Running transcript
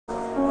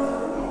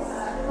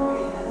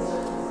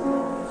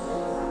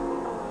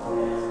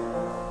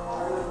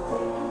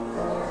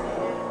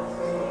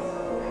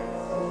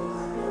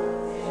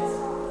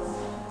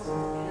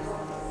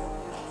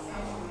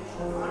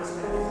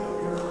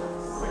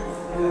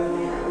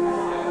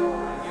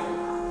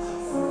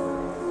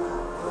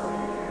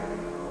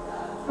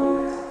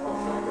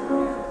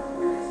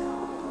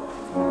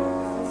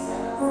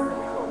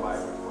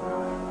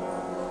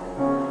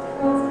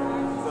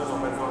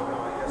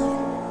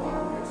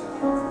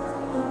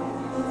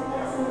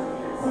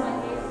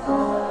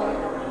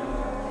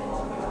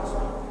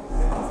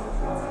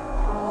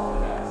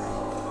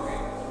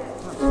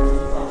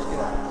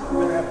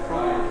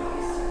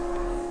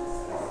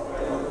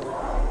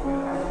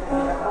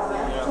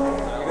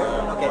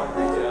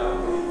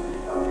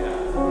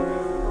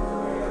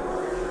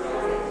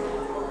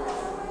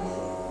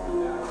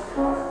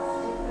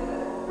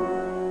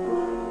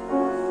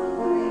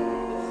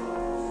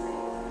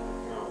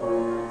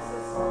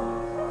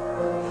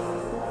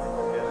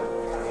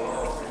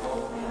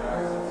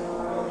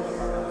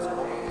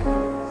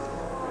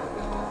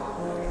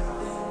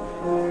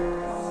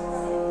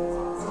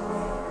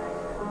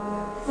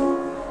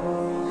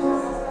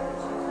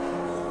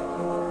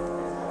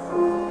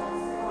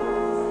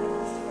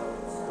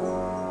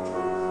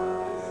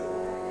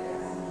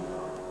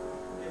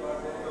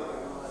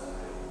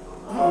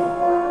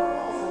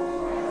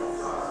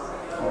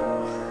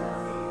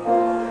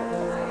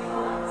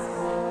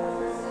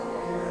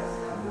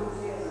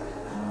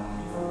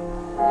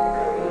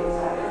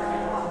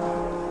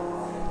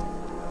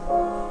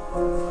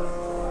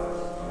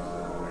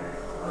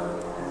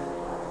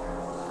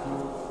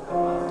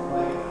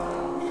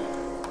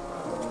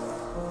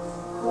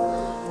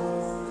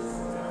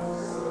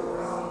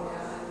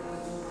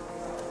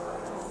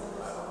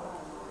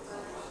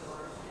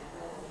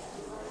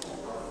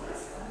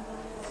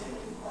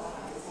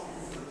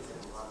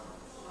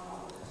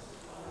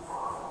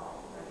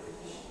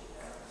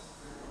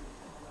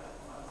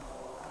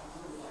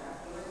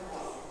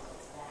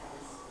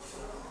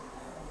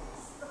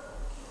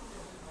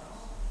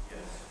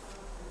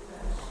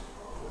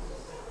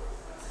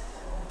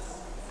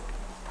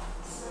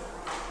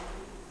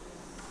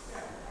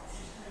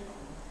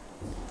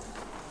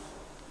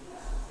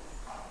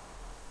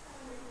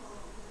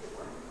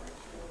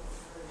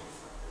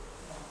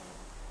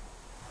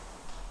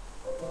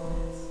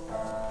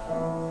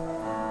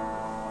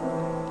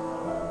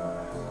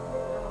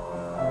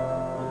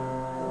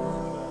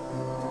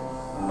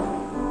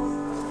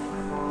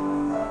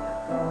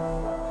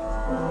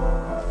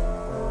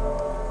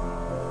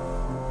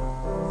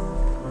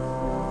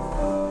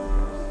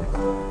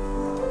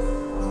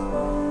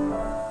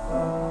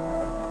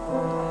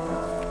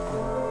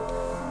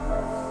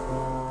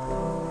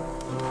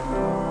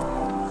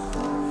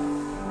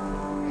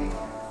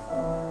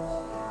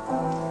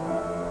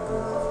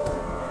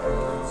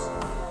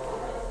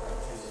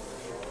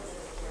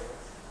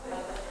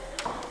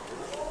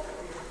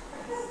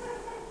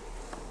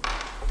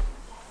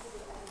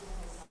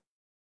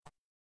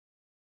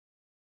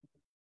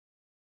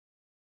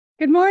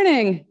Good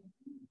morning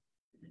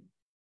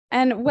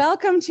and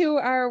welcome to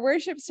our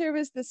worship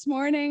service this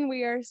morning.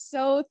 We are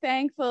so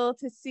thankful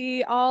to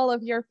see all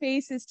of your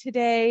faces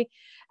today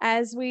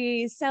as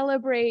we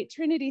celebrate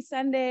Trinity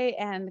Sunday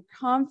and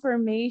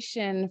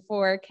confirmation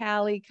for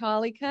Callie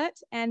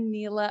Collicutt and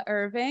Neela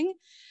Irving.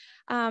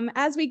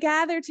 As we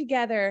gather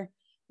together,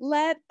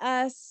 let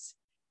us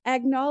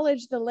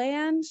acknowledge the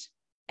land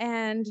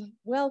and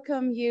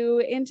welcome you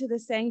into the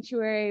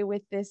sanctuary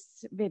with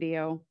this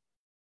video.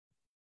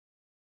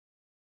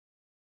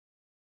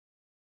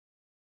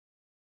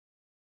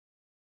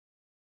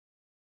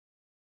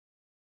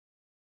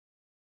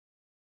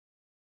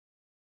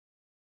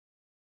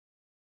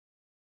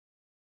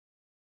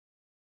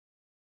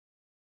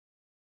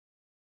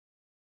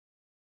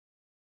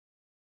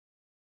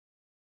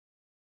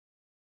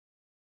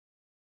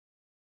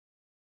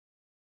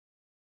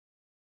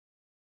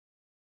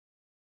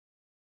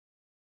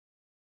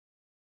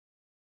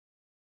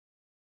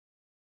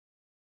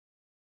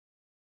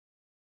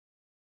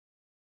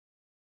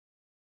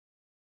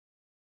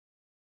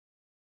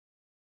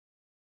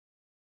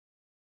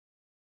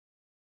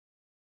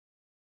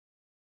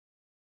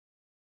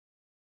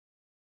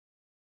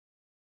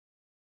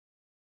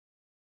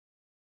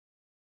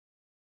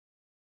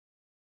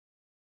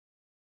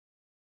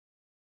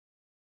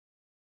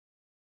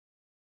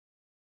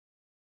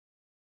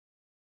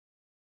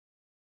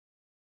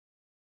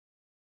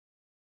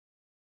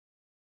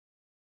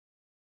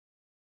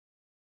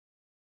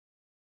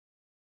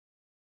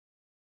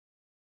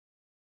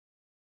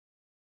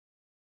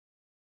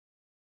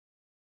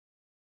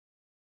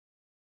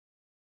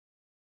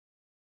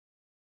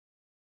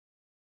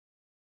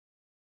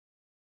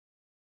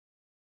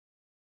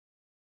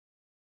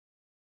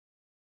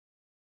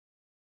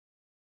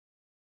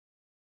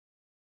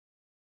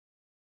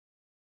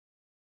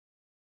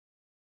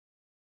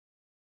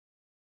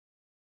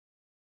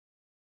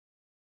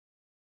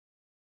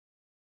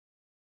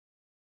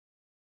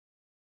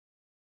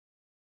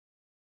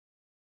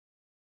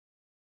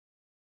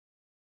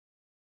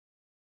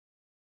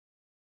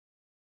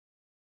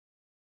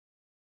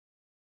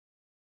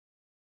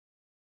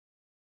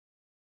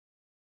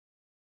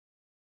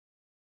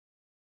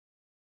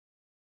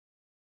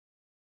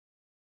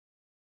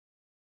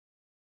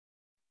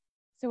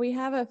 So we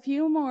have a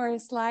few more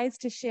slides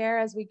to share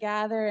as we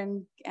gather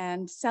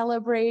and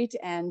celebrate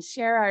and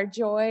share our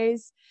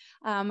joys.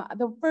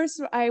 The first,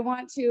 I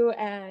want to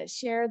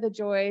share the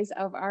joys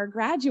of our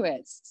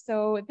graduates.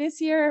 So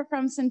this year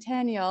from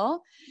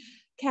Centennial,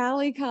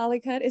 Callie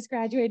Collicutt is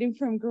graduating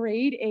from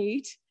grade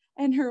 8,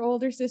 and her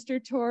older sister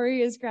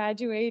Tori is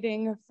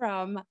graduating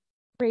from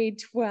grade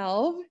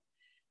 12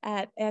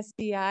 at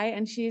SDI,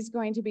 and she's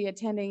going to be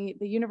attending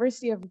the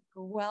University of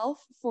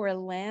Guelph for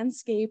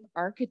landscape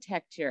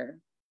architecture.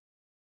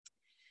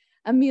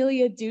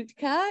 Amelia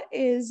Dutka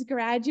is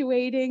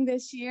graduating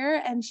this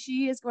year, and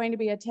she is going to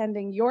be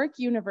attending York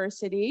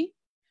University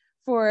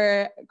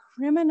for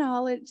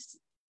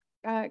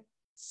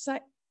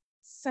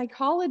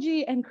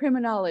psychology and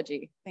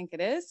criminology, I think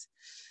it is.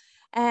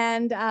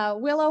 And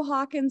Willow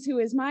Hawkins, who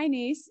is my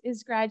niece,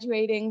 is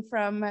graduating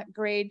from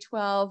grade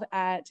 12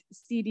 at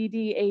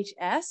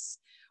CDDHS,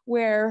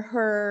 where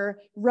her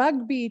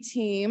rugby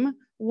team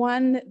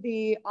won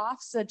the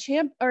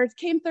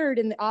came third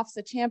in the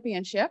OFSA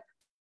championship.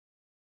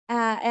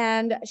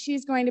 And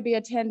she's going to be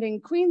attending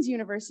Queen's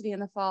University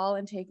in the fall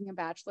and taking a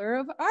Bachelor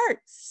of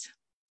Arts.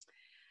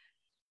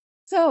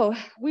 So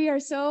we are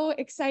so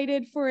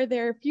excited for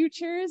their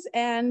futures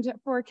and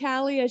for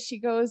Callie as she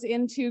goes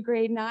into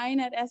grade 9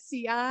 at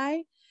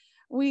SCI.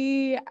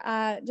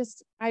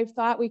 I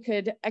thought we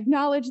could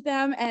acknowledge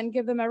them and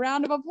give them a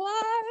round of applause.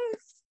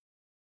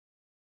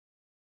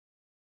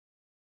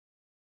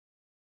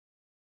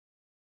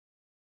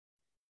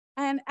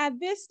 And at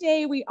this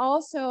day, we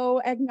also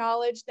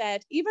acknowledge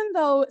that even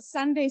though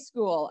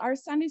our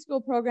Sunday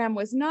school program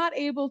was not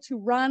able to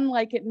run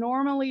like it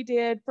normally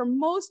did for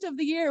most of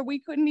the year, we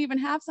couldn't even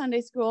have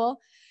Sunday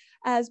school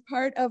as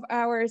part of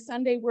our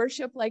Sunday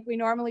worship like we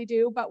normally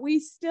do, but we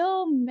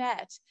still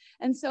met.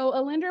 And so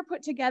Alinder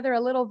put together a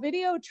little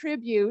video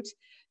tribute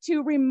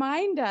to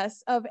remind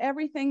us of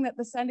everything that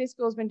the Sunday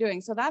school has been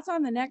doing. So that's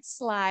on the next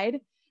slide.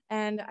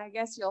 And I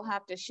guess you'll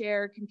have to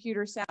share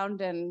computer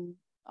sound and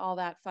all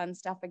that fun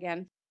stuff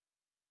again.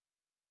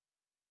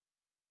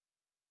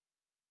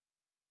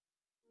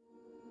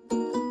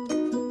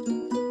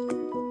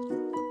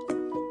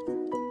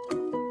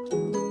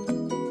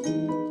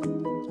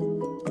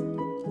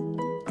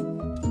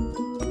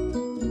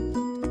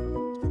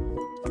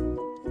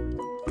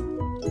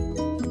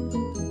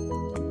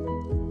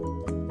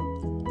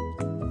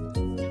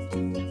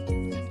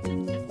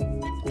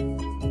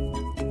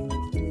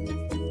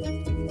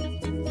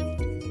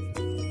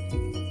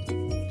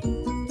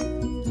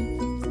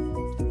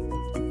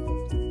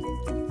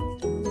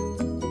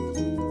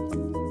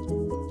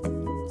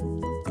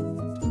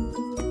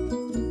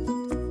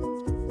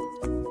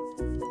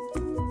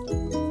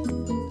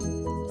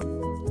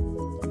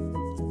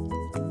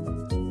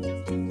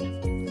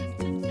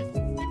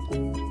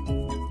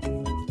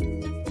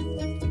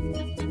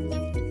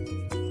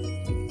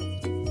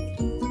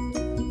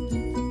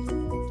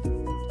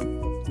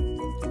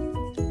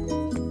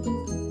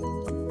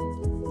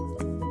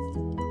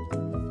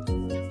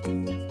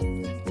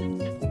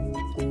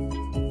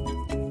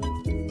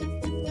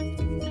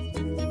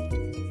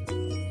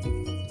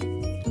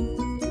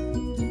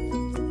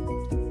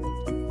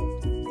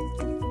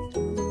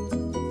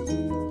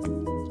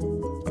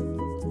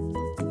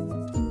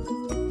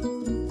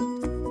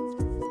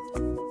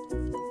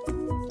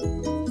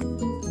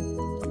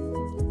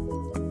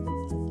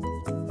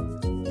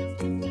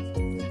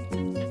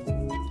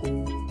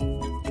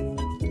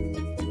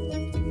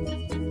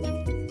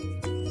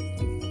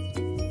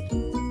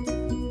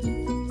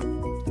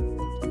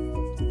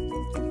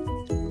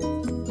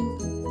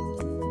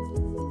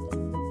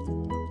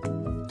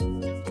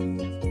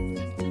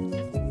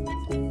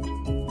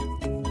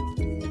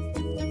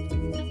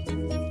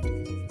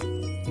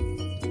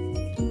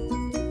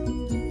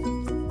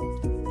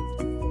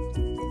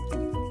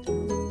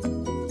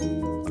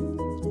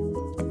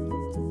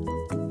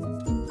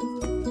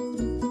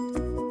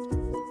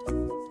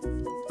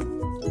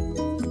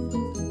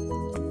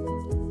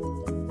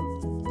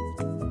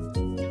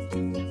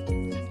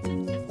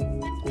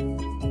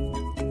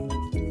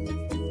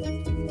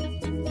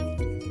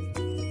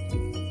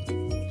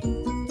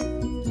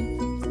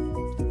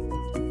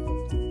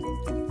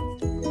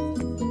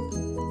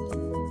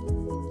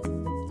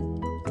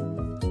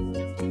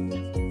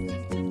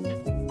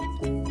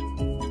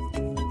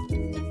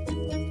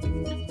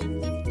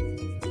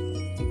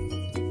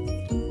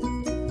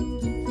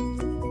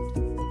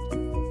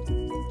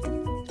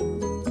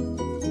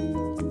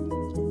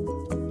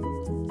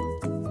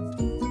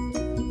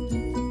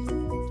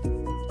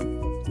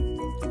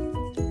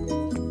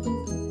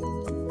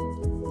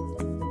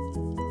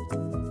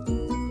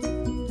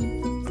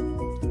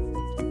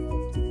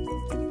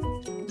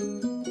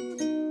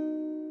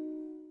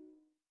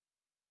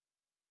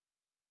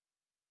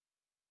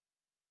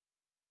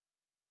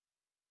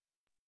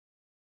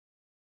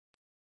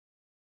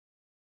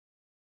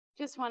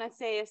 Just want to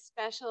say a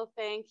special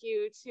thank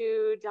you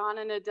to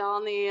Donna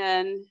Nadalny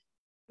and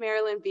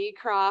Marilyn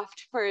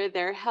Beecroft for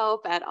their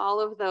help at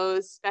all of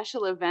those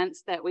special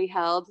events that we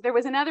held. There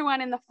was another one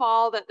in the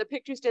fall that the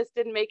pictures just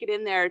didn't make it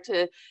in there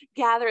to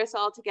gather us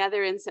all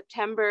together in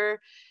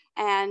September.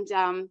 And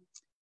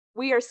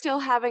we are still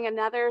having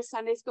another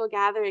Sunday school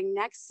gathering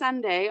next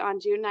Sunday on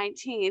June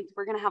 19th.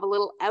 We're going to have a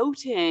little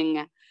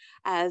outing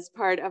as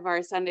part of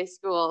our Sunday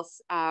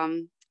schools.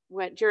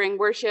 During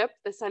worship,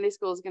 the Sunday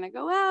school is going to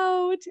go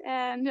out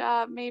and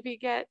maybe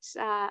get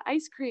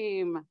ice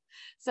cream.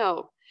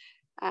 So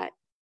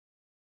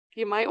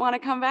you might want to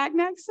come back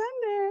next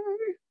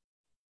Sunday.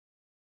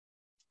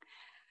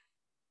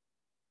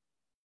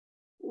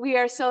 We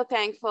are so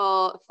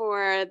thankful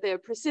for the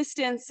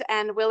persistence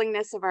and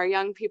willingness of our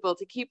young people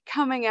to keep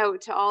coming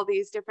out to all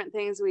these different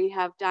things we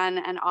have done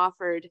and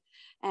offered.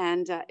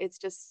 And it's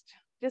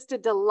just a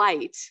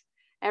delight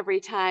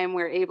every time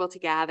we're able to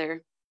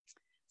gather.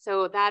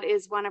 So that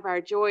is one of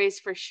our joys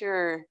for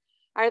sure.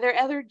 Are there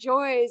other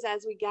joys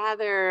as we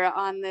gather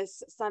on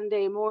this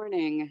Sunday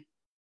morning?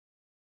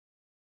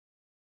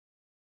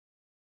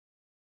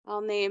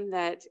 I'll name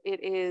that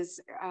it is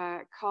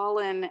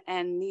Colin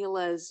and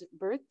Neela's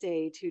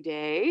birthday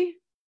today.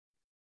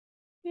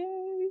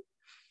 Yay.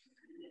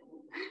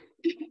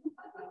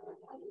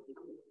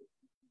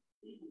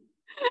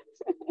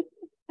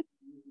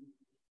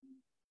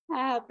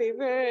 Happy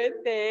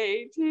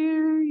birthday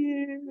to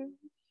you.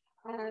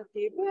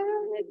 Happy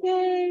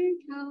birthday,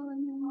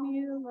 Colin and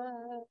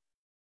Neela.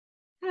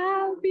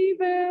 Happy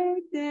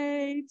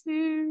birthday to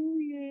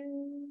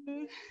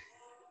you.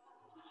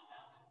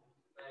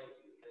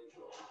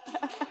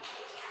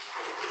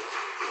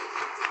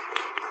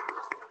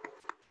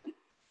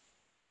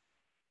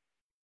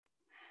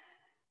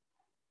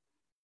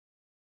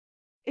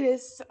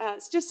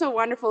 It's just so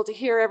wonderful to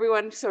hear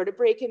everyone sort of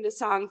break into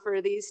song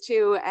for these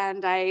two,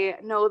 and I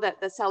know that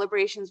the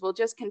celebrations will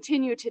just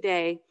continue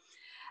today.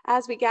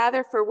 As we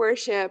gather for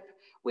worship,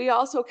 we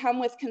also come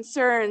with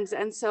concerns,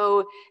 and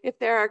so if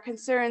there are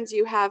concerns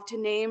you have to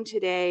name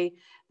today,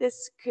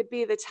 this could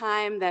be the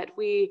time that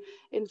we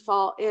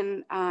enfold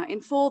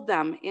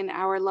them in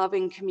our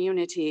loving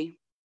community.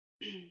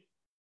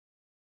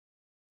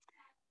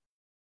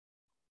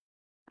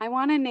 I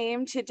want to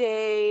name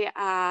today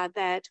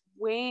that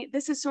Wayne,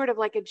 this is sort of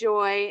like a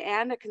joy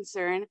and a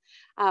concern.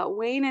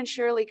 Wayne and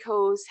Shirley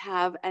Coase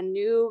have a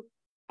new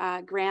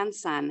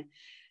grandson.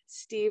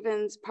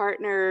 Stephen's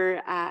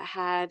partner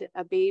had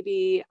a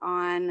baby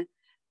on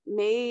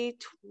May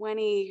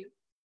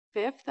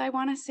 25th, I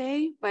want to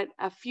say, but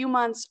a few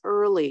months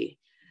early.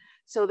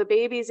 So the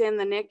baby's in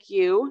the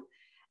NICU,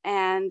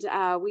 and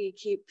we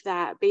keep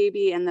that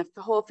baby and the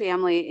whole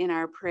family in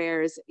our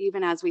prayers,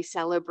 even as we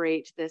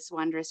celebrate this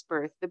wondrous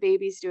birth. The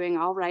baby's doing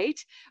all right,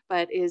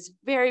 but is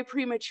very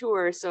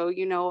premature, so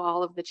you know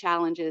all of the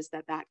challenges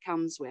that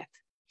comes with.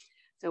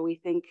 So we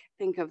think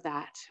of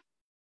that.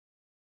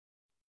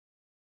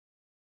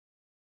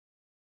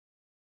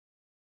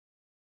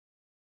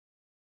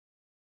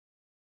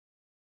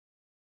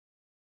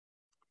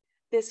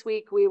 This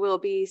week, we will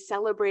be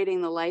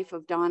celebrating the life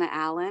of Donna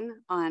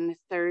Allen on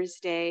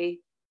Thursday,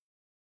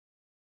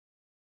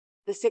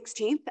 the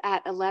 16th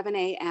at 11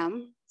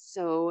 a.m.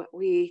 So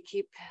we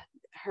keep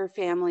her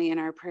family in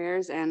our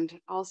prayers, and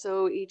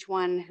also each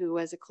one who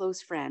was a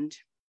close friend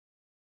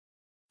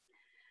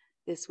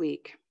this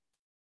week.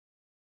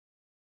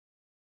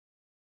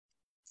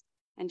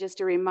 And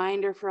just a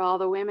reminder for all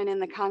the women in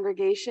the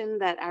congregation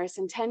that our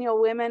Centennial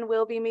Women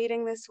will be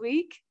meeting this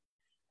week.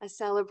 A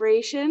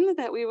celebration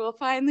that we will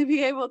finally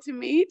be able to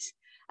meet.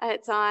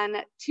 It's on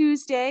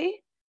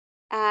Tuesday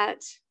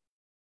at,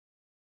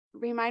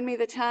 remind me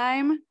the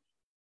time,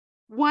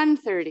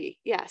 1:30,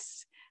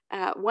 yes.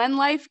 When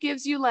life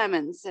gives you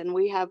lemons, and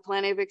we have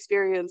plenty of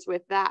experience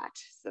with that.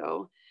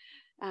 So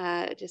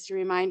just a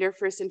reminder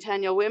for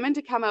Centennial Women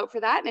to come out for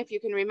that. And if you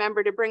can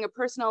remember to bring a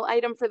personal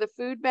item for the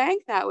food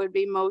bank, that would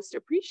be most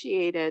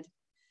appreciated.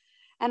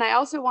 And I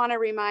also want to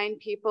remind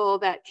people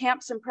that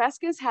Camp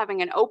Sempreska is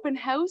having an open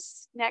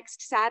house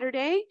next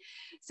Saturday.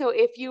 So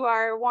if you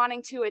are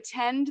wanting to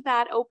attend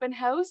that open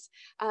house,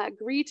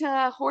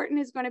 Greta Horton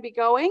is going to be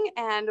going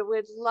and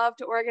would love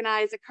to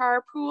organize a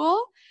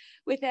carpool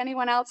with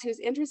anyone else who's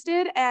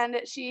interested.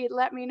 And she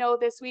let me know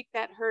this week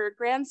that her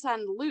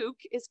grandson,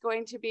 Luke, is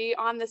going to be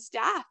on the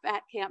staff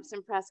at Camp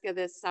Sempreska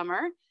this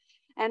summer.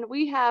 And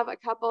we have a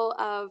couple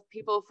of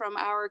people from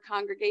our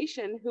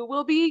congregation who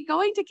will be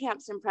going to Camp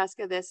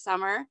Sempreska this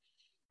summer,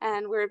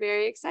 and we're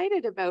very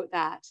excited about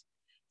that.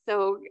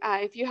 So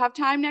if you have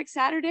time next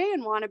Saturday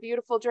and want a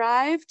beautiful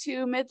drive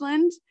to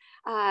Midland,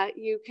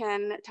 you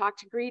can talk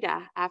to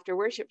Greta after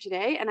worship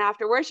today. And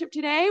after worship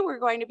today, we're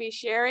going to be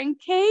sharing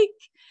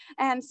cake.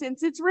 And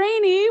since it's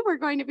rainy, we're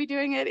going to be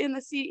doing it in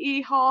the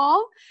CE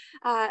Hall.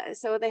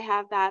 So they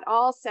have that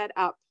all set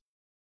up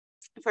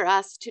for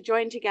us to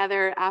join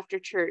together after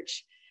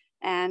church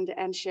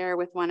and share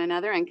with one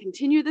another and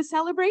continue the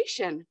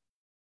celebration.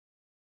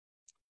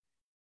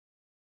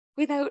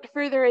 Without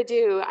further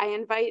ado, I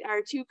invite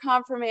our two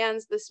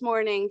confirmands this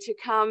morning to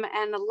come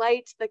and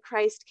light the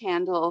Christ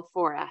candle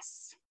for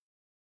us.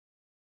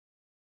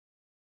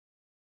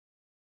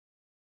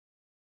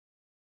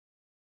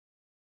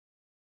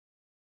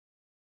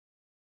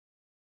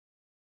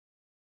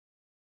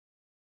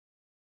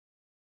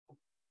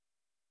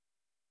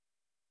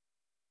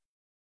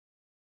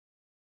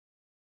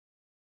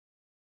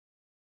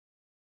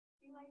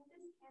 We light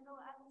this candle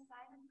as a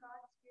sign of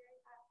God's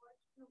Spirit at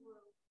work in the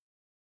world.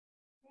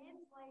 May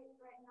its light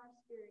brighten our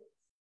spirits.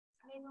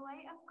 May the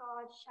light of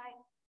God shine.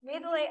 May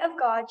the light of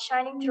God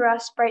shining through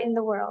us brighten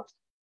the world.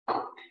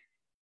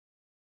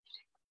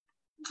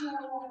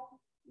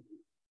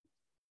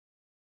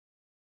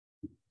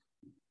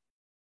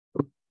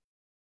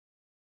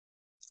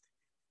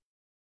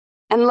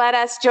 And let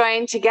us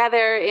join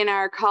together in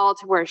our call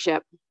to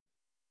worship.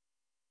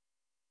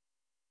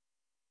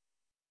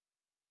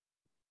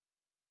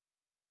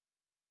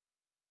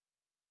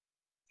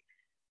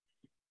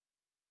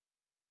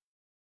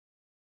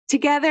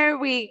 Together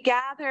we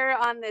gather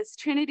on this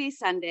Trinity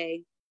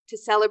Sunday to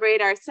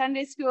celebrate our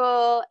Sunday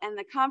school and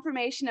the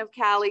confirmation of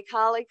Callie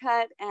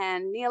Collicutt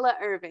and Neela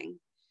Irving.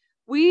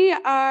 We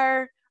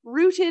are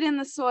rooted in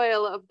the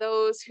soil of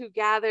those who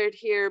gathered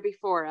here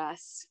before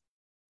us.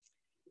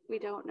 We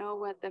don't know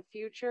what the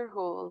future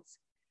holds,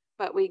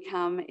 but we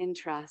come in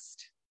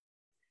trust.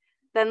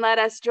 Then let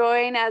us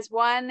join as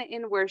one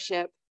in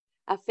worship,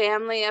 a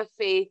family of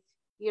faith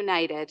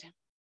united.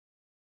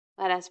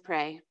 Let us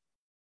pray.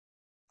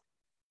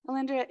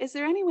 Alindra, is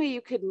there any way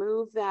you could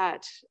move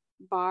that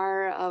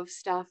bar of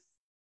stuff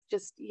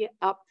just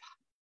up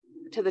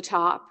to the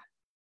top?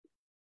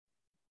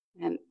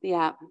 And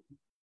yeah,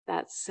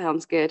 that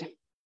sounds good.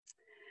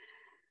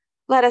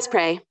 Let us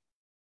pray.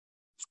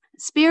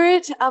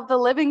 Spirit of the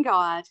living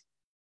God,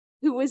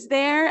 who was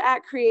there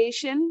at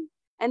creation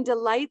and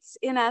delights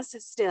in us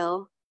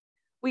still,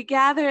 we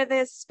gather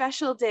this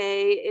special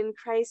day in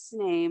Christ's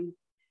name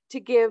to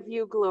give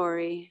you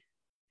glory.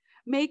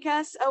 Make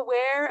us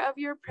aware of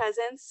your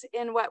presence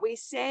in what we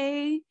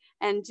say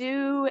and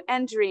do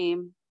and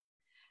dream.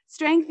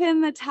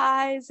 Strengthen the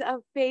ties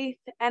of faith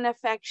and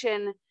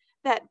affection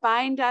that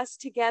bind us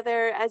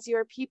together as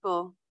your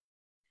people.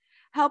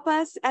 Help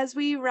us as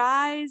we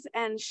rise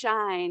and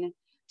shine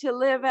to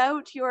live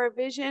out your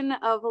vision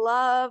of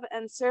love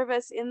and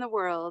service in the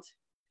world.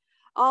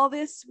 All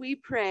this we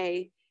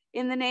pray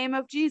in the name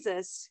of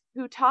Jesus,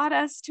 who taught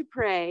us to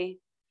pray,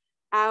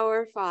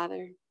 Our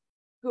Father,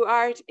 who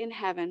art in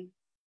heaven,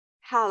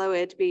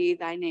 hallowed be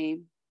thy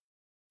name.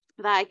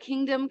 Thy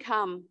kingdom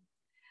come,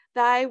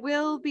 thy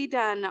will be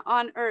done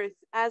on earth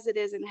as it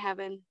is in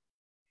heaven.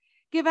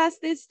 Give us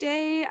this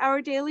day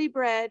our daily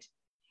bread,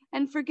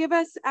 and forgive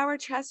us our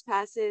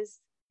trespasses,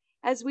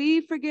 as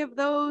we forgive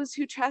those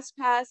who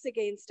trespass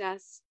against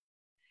us.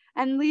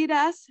 And lead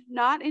us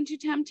not into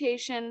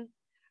temptation,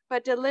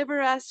 but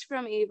deliver us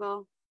from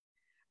evil.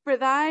 For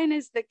thine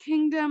is the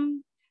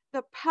kingdom,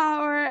 the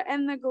power,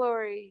 and the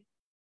glory,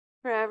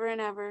 forever and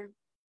ever.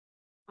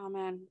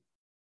 Amen.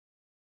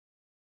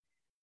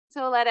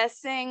 So let us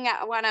sing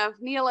one of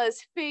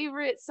Neela's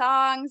favorite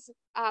songs.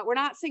 We're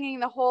not singing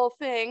the whole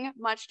thing,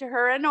 much to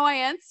her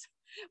annoyance.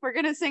 We're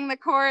going to sing the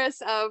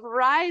chorus of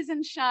Rise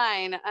and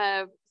Shine,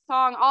 a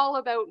song all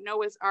about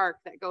Noah's Ark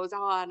that goes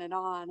on and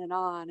on and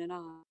on and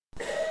on.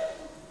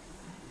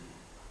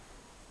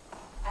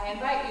 I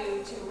invite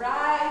you to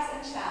rise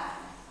and shine.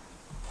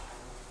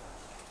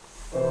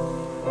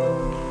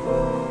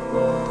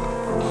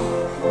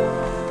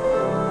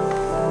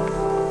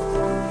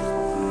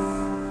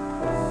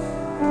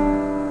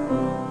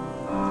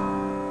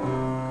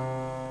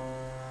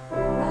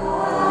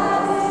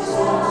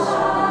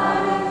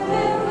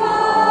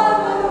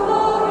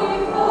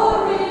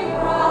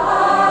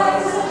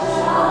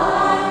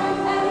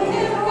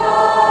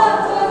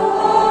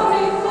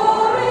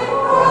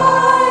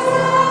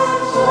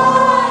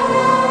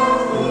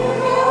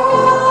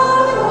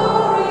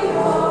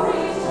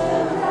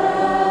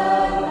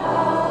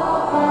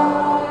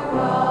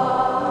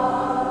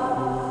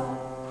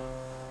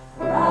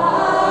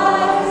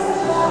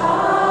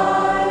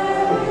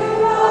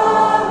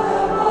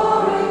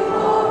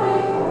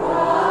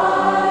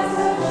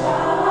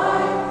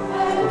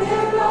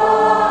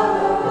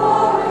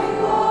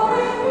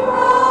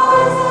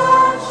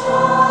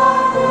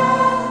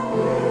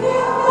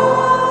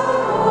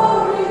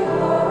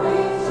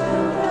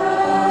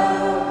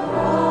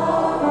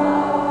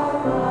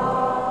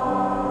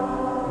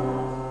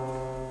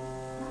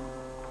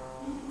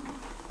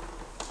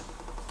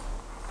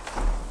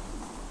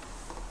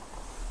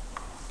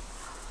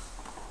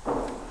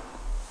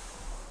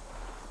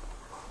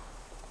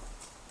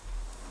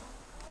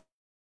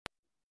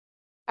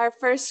 Our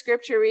first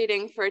scripture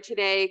reading for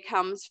today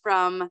comes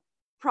from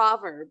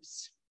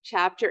Proverbs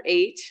chapter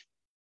 8,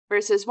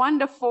 verses 1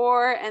 to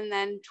 4, and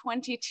then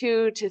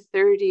 22 to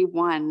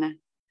 31.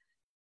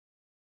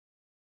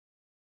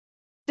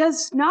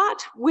 Does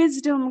not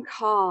wisdom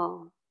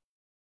call,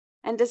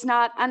 and does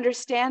not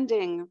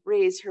understanding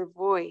raise her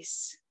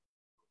voice?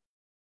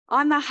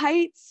 On the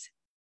heights,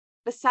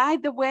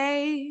 Beside the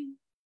way,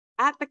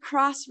 at the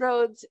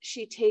crossroads,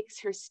 she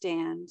takes her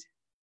stand.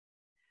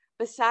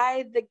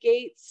 Beside the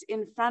gates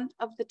in front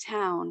of the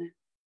town,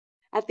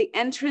 at the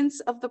entrance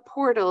of the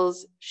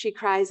portals, she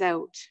cries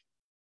out,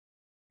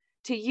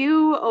 "To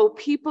you, O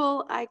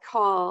people, I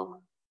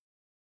call,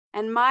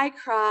 and my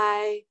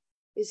cry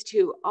is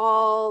to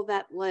all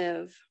that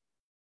live."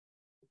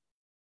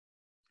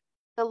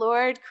 The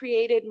Lord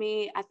created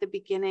me at the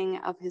beginning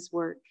of his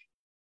work,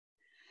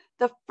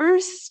 the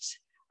first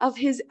of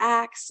his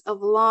acts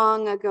of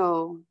long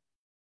ago.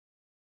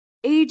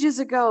 Ages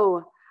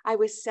ago, I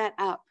was set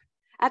up.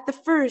 At the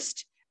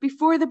first,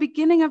 before the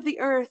beginning of the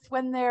earth,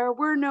 when there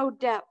were no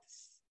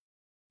depths,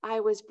 I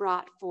was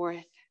brought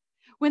forth.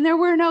 When there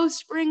were no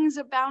springs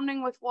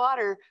abounding with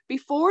water,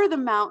 before the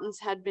mountains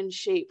had been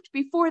shaped,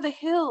 before the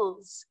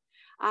hills,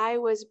 I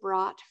was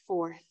brought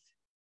forth.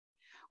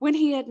 When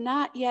he had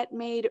not yet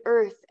made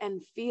earth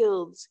and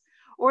fields,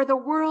 or the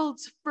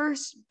world's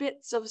first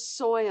bits of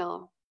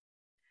soil,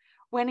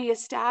 when he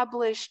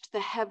established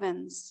the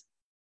heavens,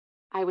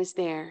 I was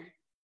there.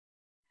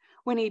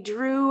 When he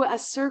drew a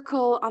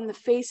circle on the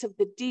face of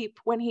the deep,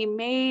 when he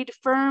made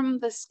firm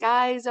the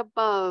skies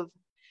above,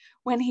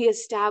 when he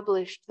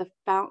established the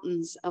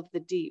fountains of the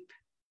deep,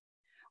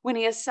 when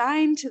he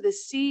assigned to the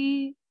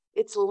sea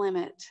its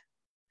limit,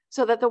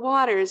 so that the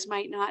waters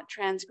might not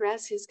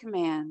transgress his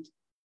command,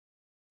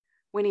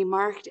 when he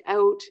marked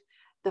out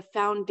the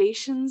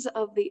foundations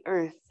of the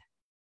earth,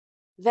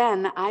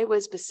 then I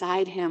was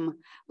beside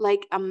him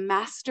like a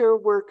master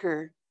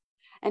worker,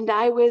 and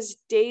I was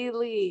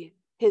daily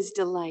his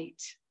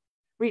delight,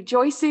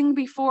 rejoicing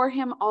before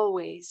him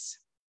always,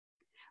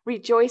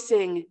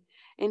 rejoicing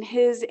in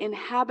his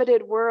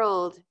inhabited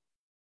world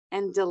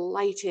and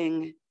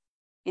delighting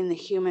in the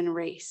human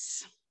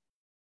race.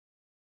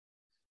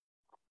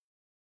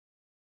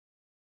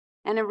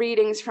 And a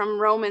readings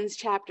from Romans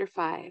chapter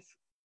 5.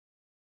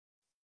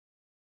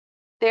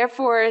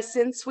 Therefore,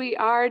 since we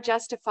are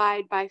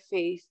justified by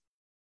faith,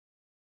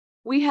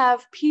 we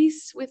have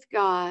peace with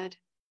God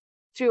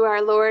through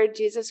our Lord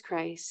Jesus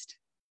Christ,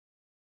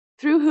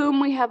 through whom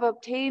we have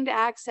obtained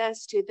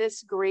access to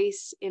this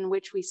grace in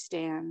which we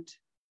stand.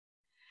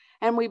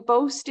 And we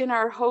boast in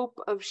our hope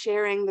of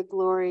sharing the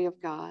glory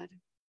of God.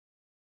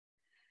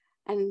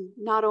 And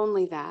not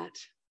only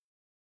that,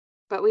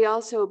 but we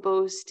also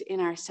boast in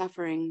our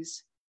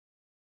sufferings,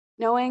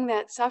 knowing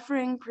that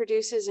suffering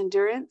produces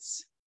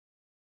endurance,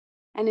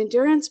 and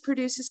endurance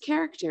produces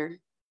character,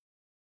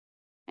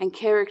 and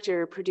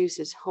character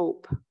produces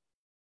hope.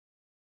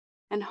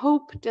 And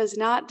hope does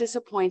not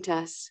disappoint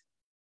us,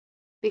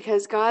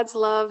 because God's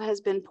love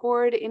has been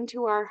poured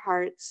into our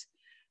hearts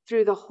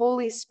through the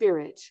Holy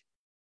Spirit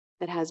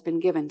that has been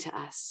given to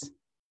us.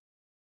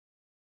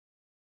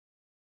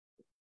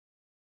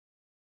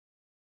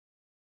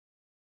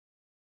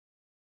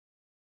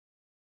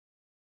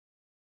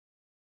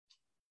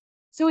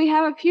 So we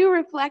have a few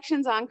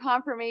reflections on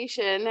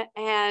confirmation,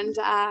 and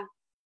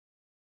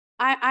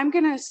I'm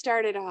going to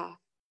start it off.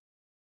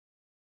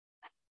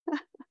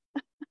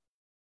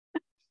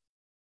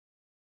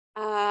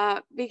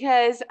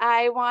 Because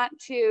I want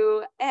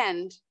to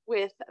end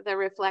with the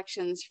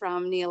reflections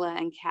from Neela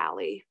and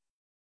Callie,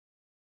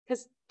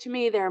 because to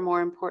me, they're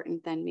more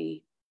important than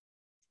me.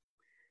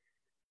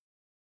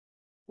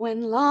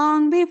 When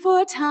long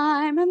before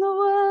time and the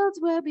worlds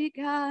were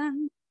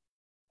begun,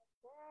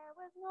 there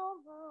was no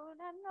moon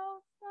and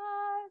no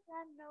stars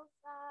and no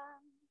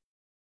sun.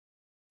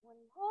 When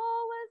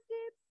all was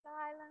deep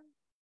silence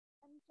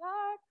and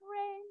dark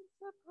reigned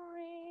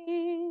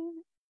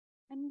supreme,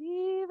 and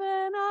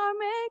even our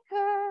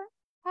Maker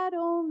had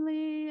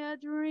only a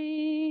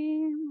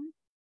dream.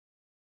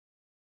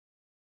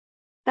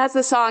 That's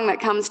the song that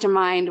comes to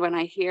mind when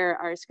I hear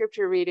our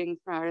scripture reading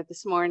for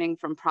this morning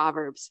from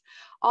Proverbs.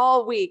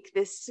 All week,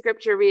 this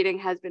scripture reading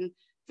has been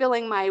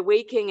filling my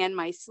waking and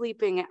my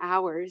sleeping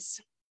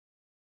hours.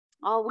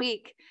 All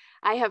week,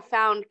 I have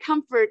found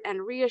comfort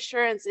and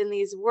reassurance in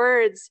these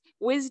words.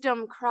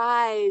 Wisdom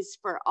cries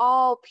for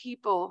all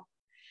people,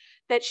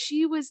 that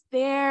she was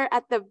there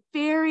at the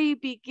very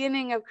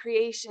beginning of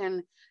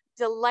creation,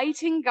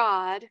 delighting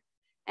God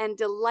and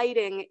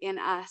delighting in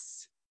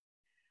us.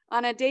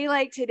 On a day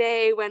like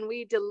today, when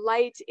we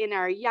delight in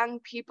our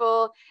young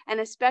people, and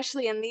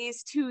especially in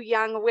these two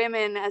young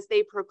women as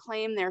they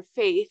proclaim their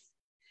faith,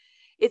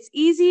 it's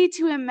easy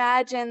to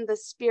imagine the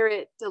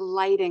Spirit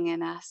delighting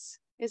in us,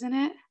 isn't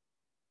it?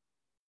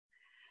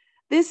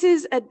 This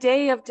is a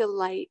day of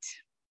delight.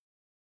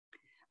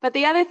 But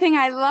the other thing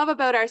I love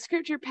about our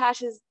scripture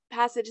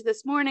passage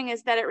this morning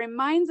is that it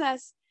reminds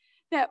us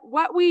that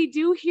what we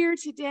do here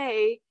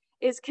today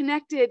is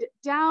connected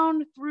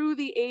down through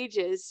the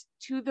ages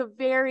to the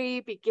very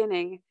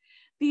beginning.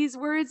 These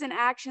words and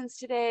actions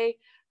today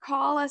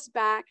call us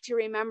back to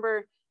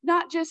remember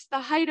not just the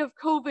height of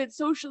COVID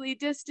socially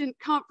distant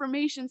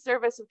confirmation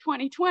service of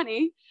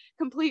 2020,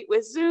 complete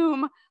with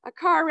Zoom, a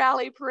car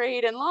rally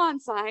parade, and lawn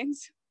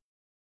signs,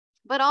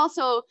 but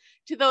also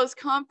to those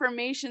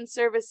confirmation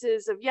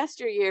services of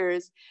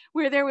yesteryears,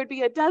 where there would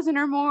be a dozen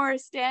or more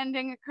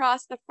standing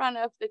across the front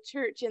of the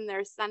church in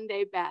their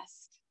Sunday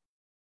best.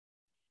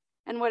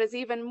 And what is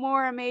even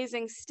more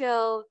amazing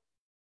still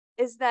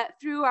is that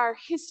through our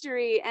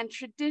history and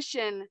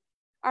tradition,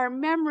 our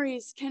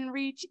memories can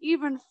reach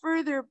even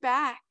further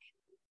back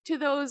to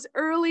those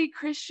early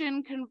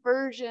Christian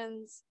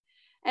conversions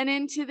and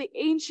into the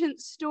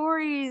ancient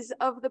stories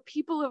of the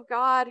people of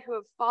God who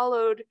have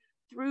followed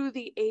through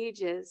the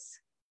ages.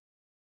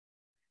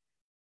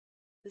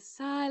 The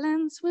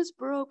silence was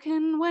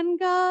broken when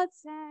God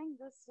sang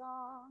the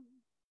song,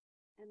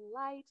 and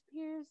light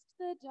pierced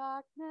the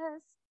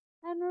darkness,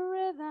 and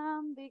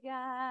rhythm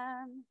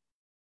began.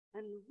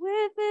 And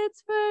with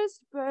its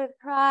first birth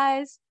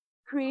cries,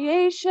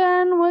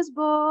 creation was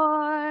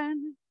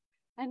born,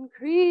 and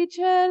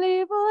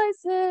creaturely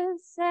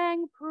voices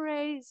sang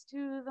praise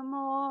to the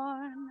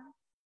morn.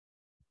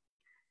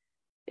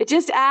 It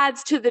just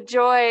adds to the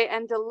joy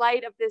and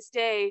delight of this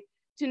day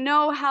to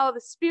know how the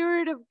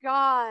Spirit of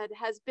God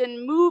has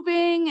been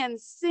moving and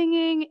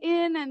singing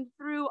in and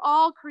through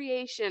all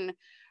creation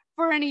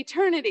for an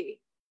eternity.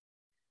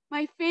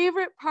 My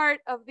favorite part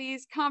of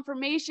these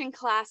confirmation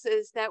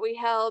classes that we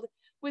held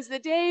was the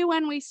day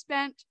when we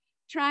spent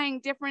trying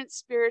different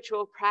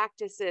spiritual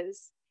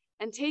practices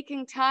and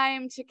taking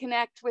time to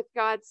connect with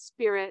God's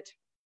Spirit.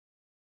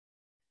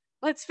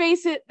 Let's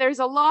face it, there's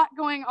a lot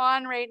going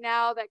on right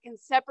now that can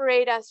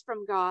separate us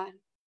from God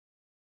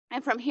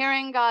and from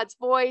hearing God's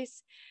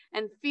voice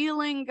and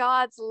feeling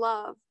God's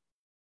love.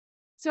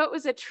 So it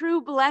was a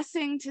true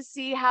blessing to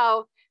see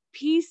how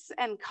peace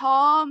and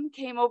calm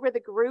came over the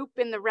group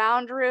in the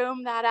round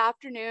room that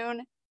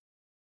afternoon,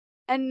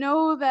 and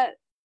know that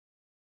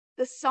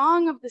the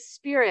song of the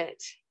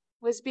Spirit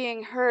was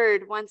being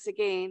heard once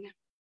again.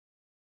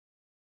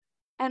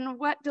 And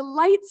what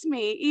delights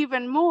me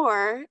even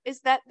more is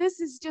that this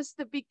is just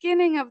the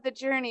beginning of the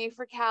journey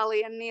for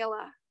Callie and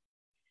Neela,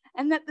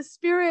 and that the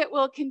Spirit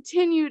will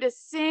continue to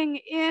sing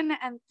in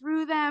and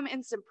through them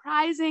in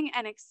surprising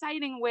and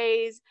exciting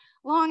ways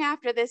long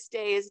after this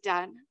day is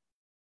done.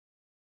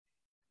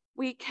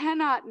 We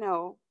cannot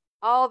know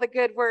all the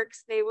good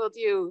works they will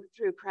do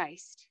through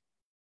Christ,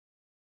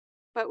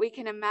 but we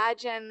can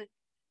imagine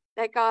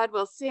that God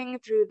will sing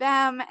through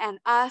them and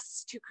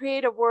us to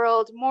create a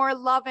world more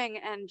loving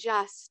and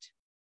just,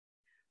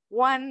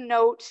 one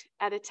note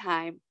at a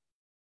time.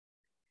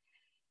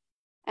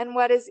 And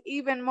what is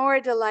even more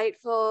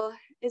delightful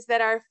is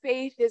that our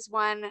faith is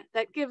one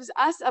that gives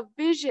us a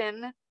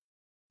vision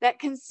that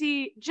can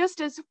see just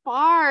as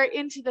far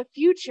into the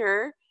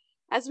future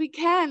as we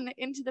can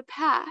into the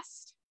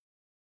past,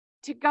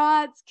 to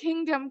God's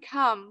kingdom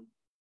come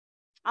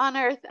on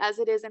earth as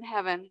it is in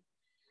heaven.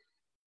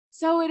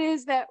 So it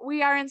is that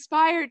we are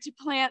inspired to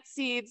plant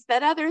seeds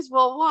that others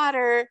will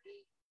water,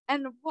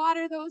 and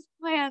water those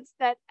plants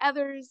that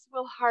others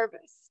will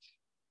harvest.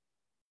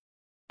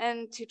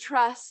 And to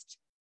trust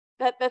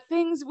that the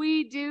things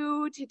we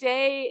do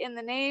today in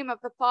the name of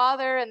the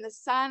Father and the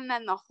Son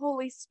and the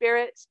Holy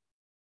Spirit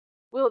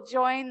will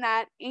join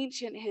that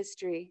ancient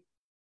history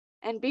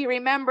and be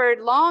remembered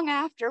long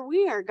after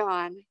we are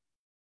gone.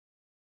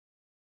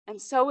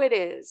 And so it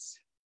is.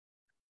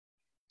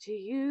 To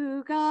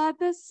you, God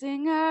the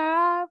singer,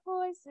 our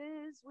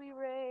voices we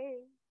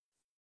raise.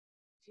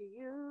 To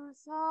you,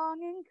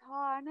 song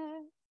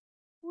incarnate,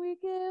 we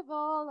give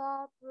all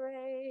our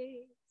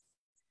praise.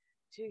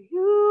 To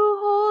you,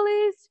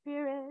 Holy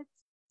Spirit,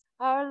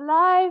 our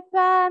life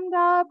and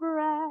our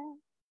breath,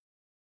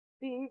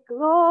 be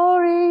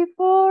glory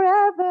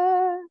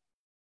forever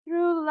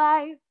through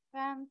life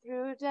and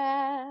through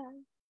death.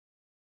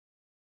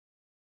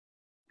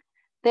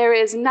 There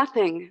is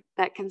nothing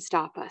that can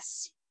stop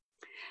us.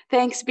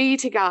 Thanks be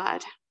to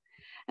God.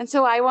 And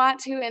so I want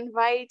to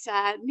invite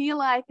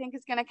Neela, I think,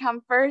 is going to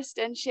come first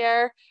and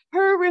share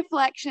her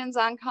reflections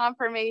on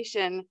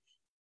confirmation,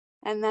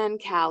 and then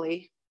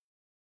Callie.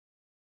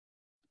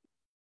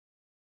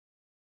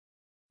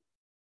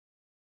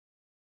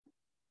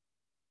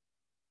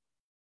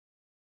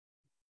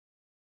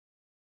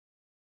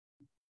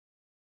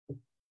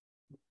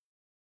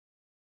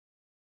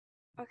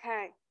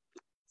 Okay,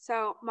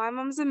 so my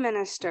mom's a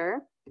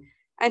minister,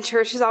 and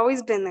church has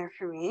always been there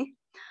for me.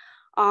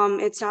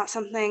 It's not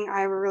something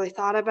I ever really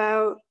thought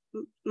about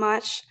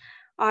much.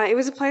 It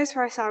was a place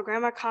where I saw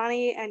Grandma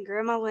Connie and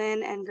Grandma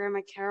Lynn and Grandma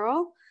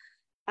Carol.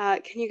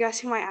 Can you guess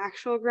who my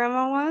actual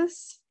grandma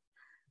was?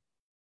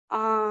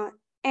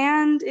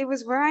 And it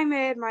was where I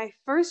made my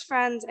first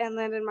friends and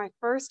landed my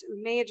first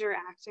major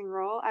acting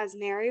role as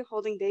Mary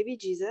holding baby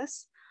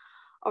Jesus,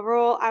 a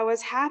role I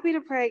was happy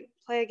to play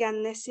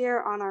again this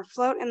year on our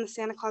float in the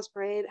Santa Claus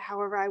parade.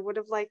 However, I would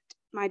have liked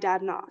my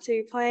dad not to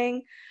be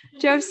playing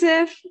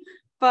Joseph,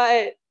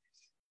 but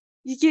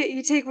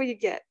you take what you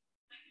get.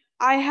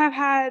 I have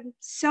had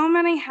so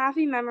many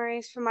happy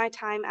memories from my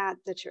time at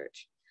the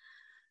church.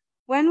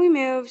 When we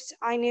moved,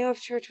 I knew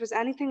if church was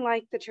anything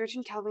like the church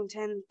in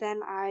Kelvington,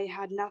 then I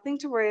had nothing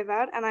to worry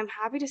about, and I'm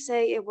happy to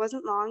say it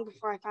wasn't long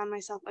before I found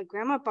myself a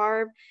Grandma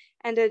Barb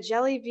and a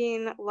jelly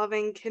bean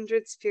loving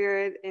kindred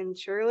spirit in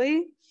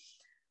Shirley.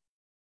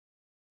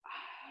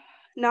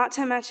 Not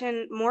to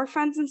mention more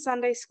friends in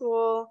Sunday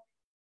school,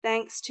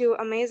 thanks to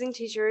amazing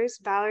teachers,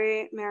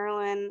 Valerie,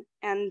 Marilyn,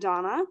 and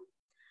Donna.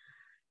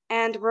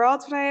 And we're all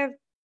today have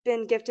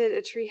been gifted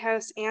a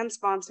treehouse and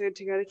sponsored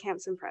to go to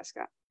camps in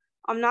Prescott.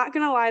 I'm not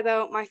gonna lie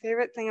though, my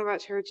favorite thing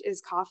about church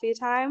is coffee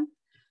time.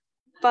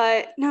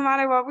 But no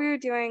matter what we were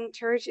doing,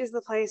 church is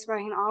the place where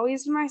I can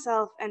always be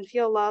myself and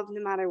feel loved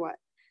no matter what.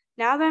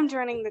 Now that I'm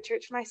joining the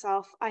church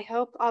myself, I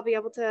hope I'll be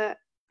able to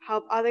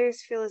help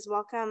others feel as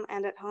welcome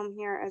and at home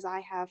here as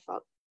I have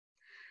felt.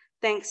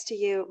 Thanks to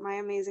you, my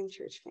amazing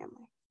church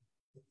family.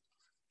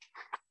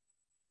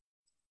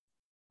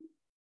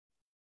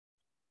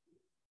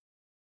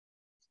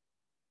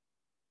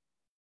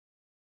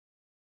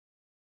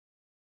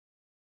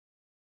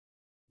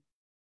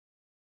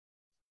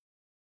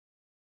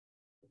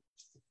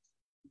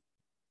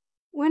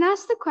 When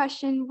asked the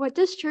question, what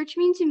does church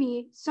mean to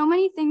me, so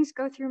many things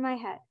go through my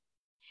head.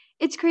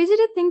 It's crazy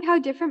to think how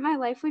different my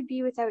life would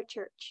be without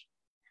church.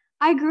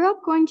 I grew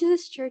up going to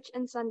this church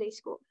and Sunday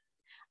school.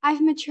 I've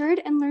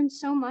matured and learned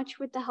so much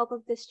with the help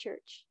of this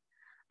church.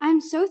 I'm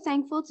so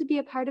thankful to be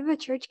a part of a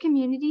church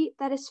community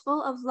that is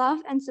full of love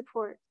and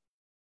support.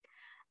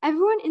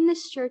 Everyone in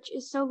this church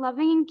is so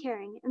loving and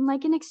caring and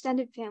like an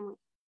extended family.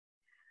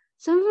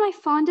 Some of my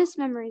fondest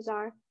memories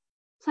are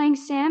playing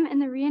Sam in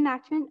the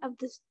reenactment of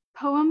the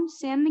poem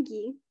Sam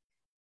McGee.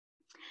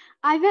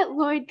 I bet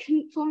Lloyd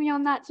couldn't pull me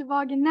on that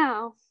toboggan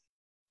now.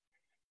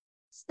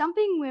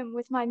 Stumping Wim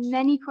with my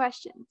many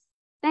questions.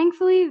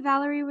 Thankfully,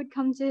 Valerie would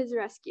come to his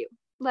rescue.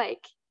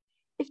 Like,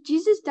 if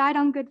Jesus died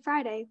on Good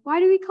Friday, why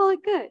do we call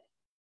it good?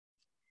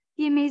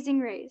 The Amazing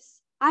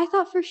Race. I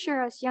thought for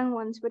sure us young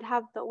ones would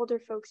have the older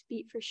folks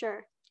beat for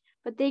sure,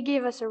 but they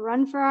gave us a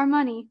run for our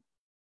money.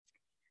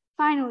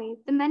 Finally,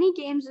 the many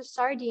games of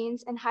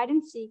sardines and hide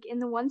and seek in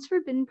the once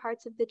forbidden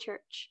parts of the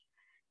church.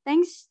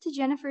 Thanks to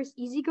Jennifer's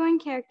easygoing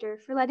character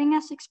for letting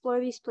us explore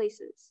these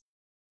places.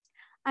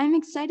 I am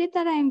excited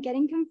that I am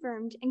getting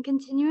confirmed and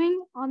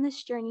continuing on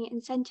this journey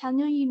in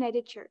Centennial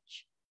United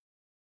Church.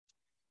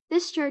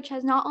 This church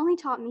has not only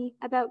taught me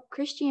about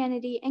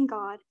Christianity and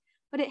God,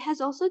 but it has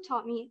also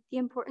taught me the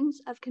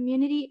importance of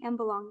community and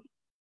belonging.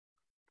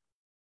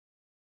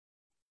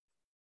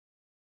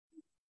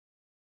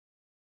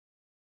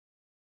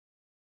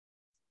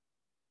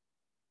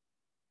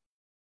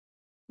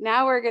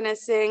 Now we're going to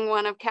sing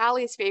one of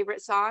Callie's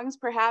favorite songs.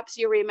 Perhaps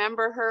you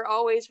remember her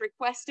always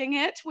requesting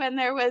it when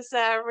there was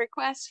a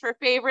request for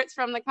favorites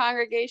from the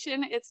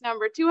congregation. It's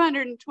number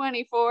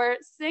 224,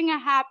 Sing a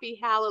Happy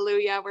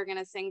Hallelujah. We're going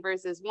to sing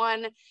verses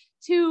 1,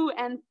 2,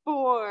 and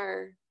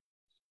 4.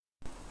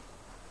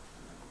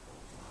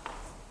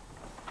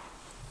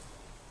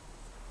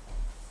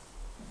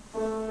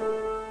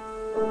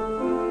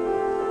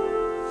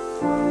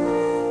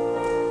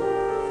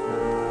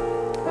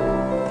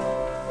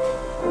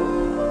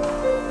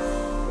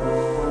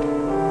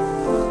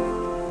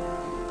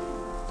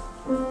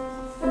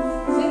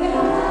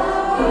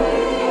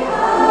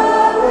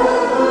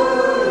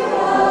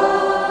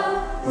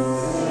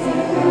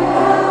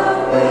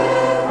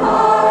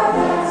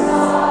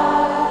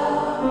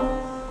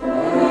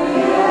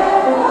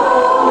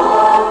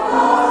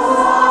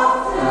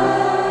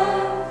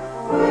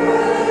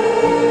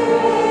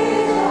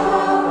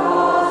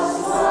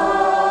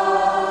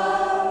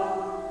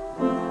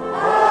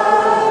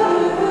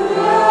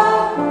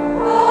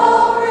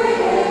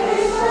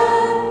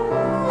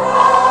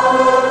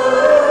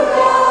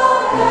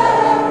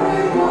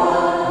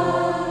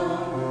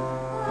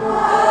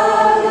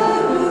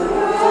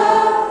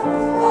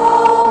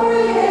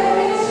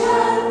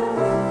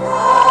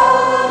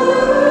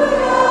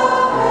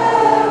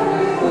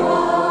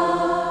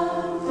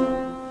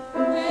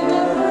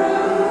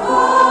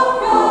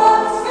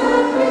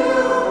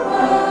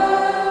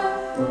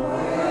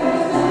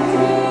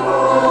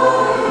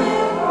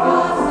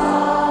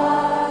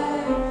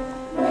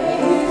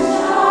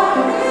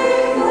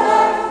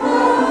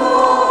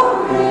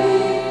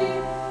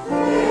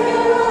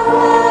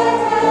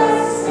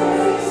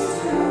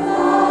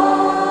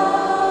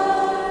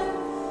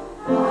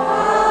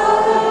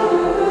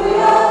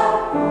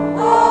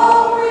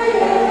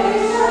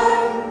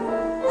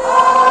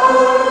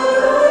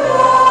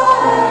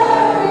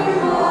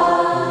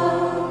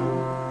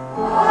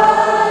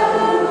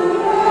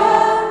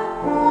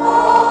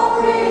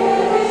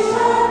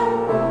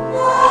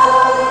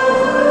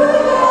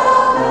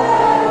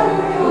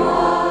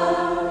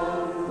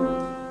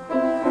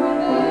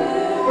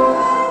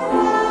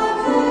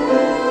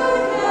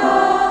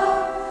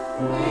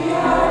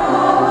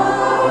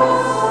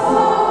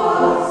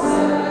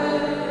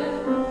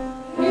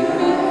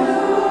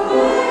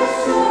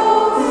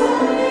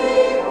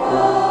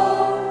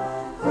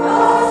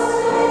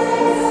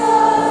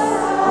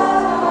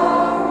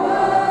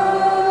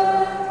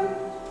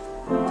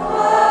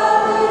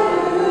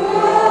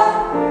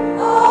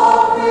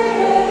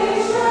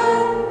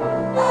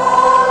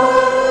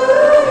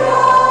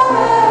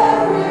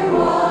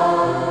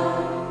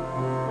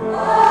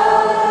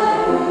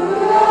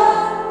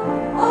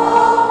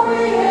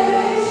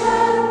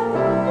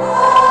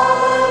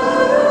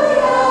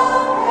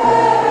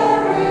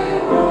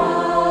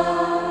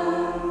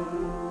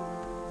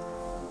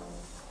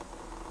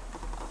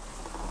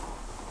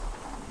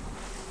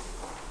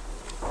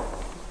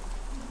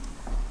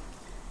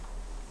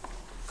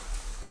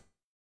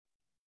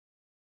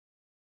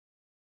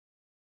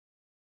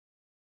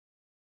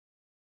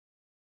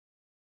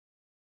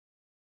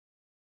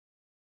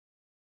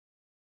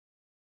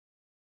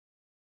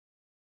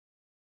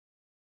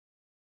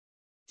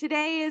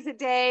 Today is a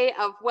day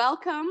of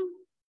welcome,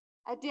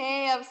 a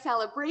day of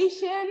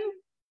celebration,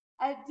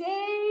 a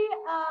day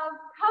of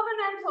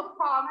covenantal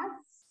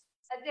promise,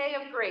 a day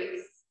of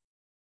grace.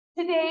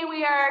 Today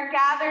we are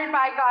gathered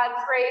by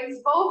God's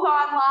grace, both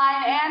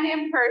online and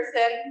in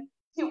person,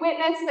 to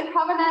witness the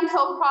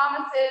covenantal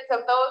promises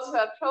of those who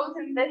have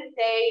chosen this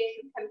day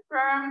to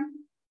confirm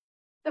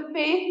the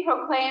faith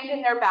proclaimed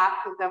in their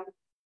baptism.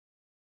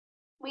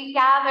 We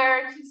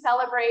gather to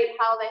celebrate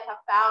how they have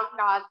found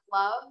God's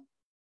love,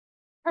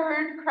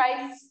 heard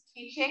Christ's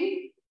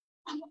teaching,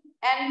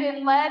 and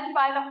been led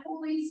by the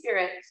Holy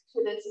Spirit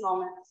to this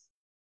moment,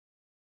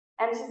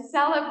 and to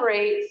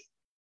celebrate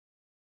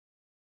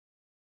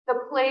the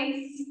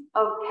place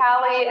of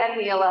Callie and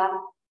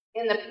Mila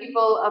in the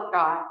people of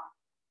God.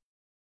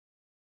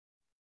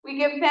 We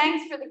give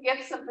thanks for the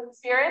gifts of the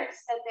Spirit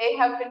that they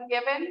have been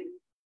given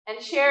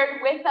and shared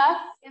with us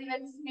in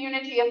this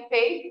community of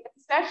faith,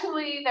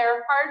 especially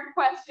their hard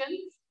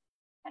questions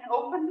and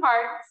open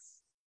hearts.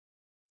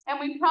 And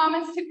we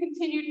promise to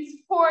continue to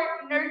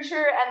support,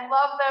 nurture, and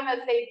love them as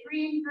they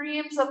dream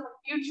dreams of the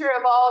future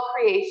of all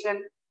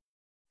creation.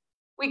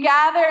 We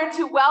gather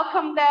to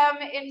welcome them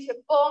into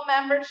full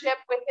membership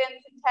within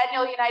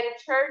Centennial United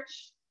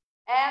Church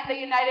and the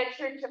United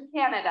Church of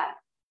Canada.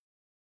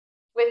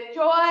 With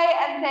joy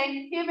and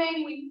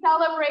thanksgiving, we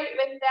celebrate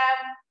with them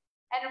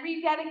and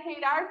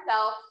rededicate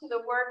ourselves to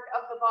the work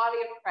of the body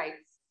of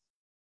Christ.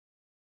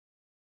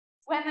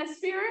 When the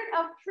Spirit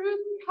of truth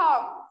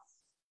comes,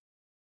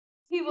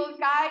 he will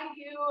guide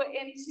you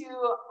into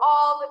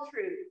all the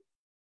truth.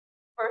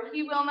 For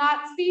he will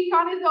not speak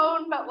on his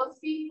own, but will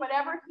speak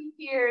whatever he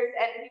hears,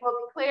 and he will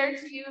declare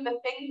to you the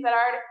things that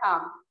are to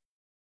come.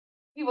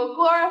 He will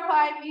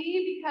glorify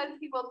me because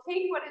he will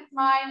take what is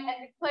mine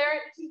and declare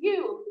it to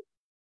you,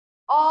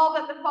 all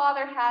that the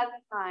Father has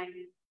in mind.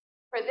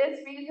 For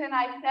this reason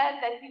I said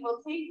that he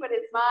will take what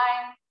is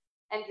mine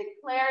and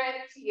declare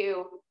it to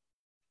you.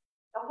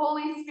 The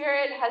Holy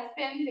Spirit has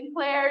been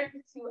declared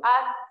to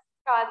us.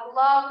 God's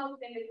love has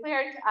been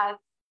declared to us.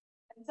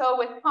 And so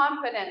with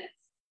confidence,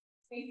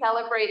 we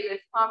celebrate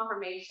this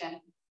confirmation.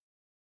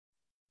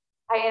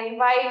 I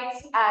invite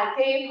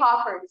Dave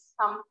Hopper to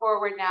come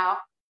forward now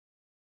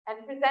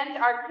and present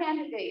our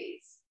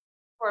candidates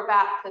for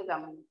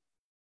baptism.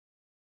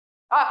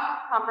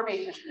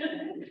 Confirmation.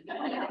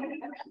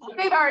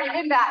 They've already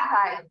been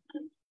baptized.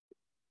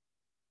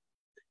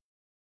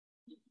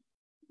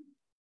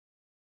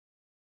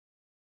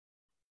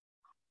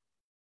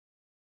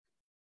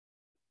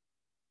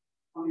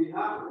 On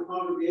behalf of the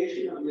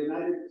congregation of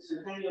the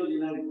Centennial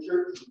United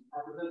Church,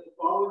 I present the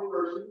following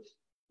persons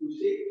who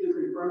seek to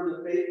confirm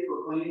the faith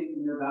proclaimed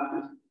in their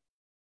baptism: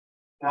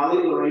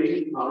 Callie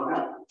Lorraine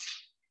Malaga,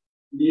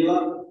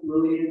 Mila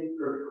Lillian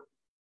Kirk.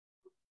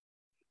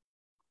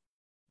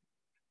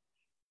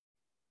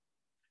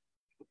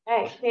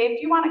 Hey, Dave,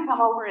 do you want to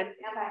come over and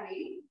stand by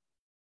me?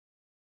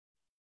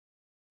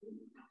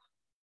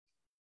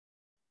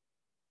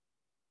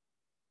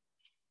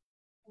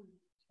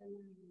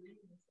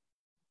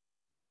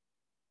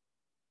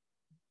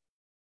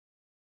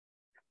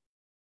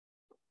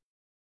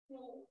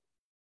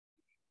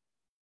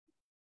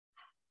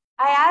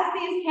 I ask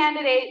these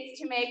candidates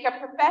to make a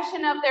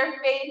profession of their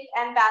faith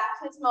and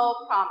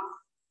baptismal promise.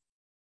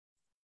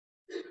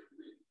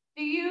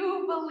 Do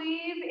you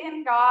believe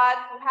in God,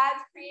 who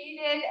has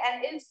created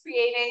and is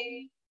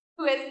creating,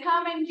 who has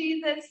come in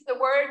Jesus, the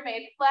Word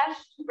made flesh,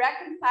 to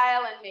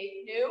reconcile and make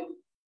new,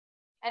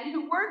 and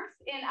who works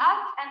in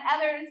us and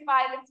others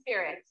by the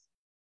Spirit?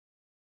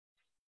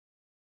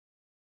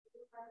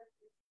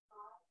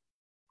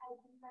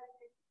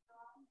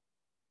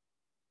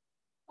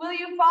 Will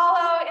you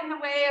follow in the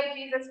way of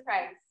Jesus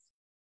Christ,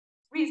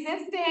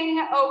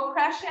 resisting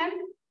oppression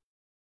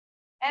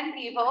and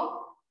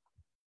evil,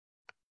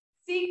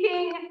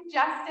 seeking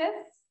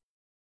justice,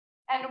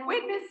 and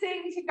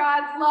witnessing to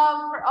God's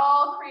love for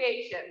all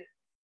creation?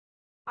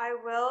 I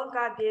will,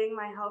 God being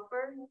my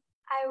helper.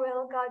 I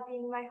will, God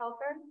being my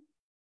helper.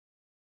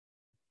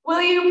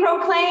 Will you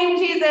proclaim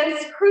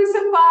Jesus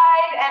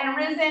crucified and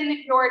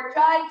risen, your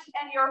judge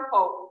and your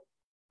hope?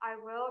 I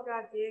will,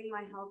 God being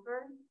my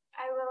helper.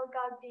 I will,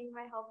 God being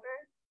my helper.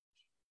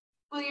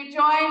 Will you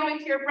join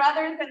with your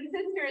brothers and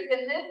sisters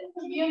in this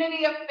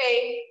community of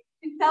faith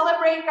to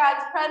celebrate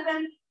God's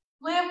presence,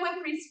 live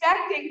with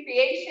respect in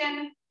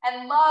creation,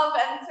 and love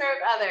and serve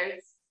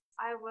others?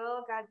 I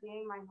will, God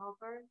being my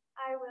helper.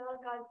 I will,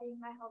 God being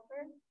my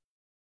helper.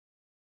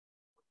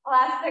 I'll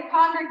ask the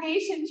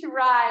congregation to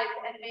rise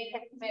and make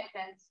a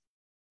commitment.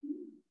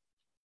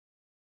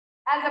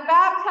 As a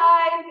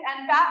baptized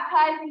and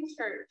baptizing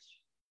church,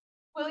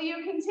 will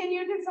you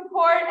continue to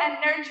support and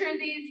nurture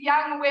these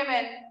young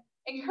women,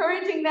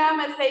 encouraging them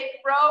as they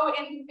grow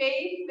in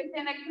faith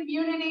within a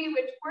community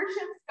which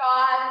worships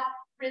God,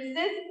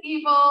 resists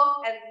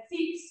evil, and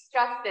seeks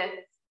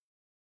justice?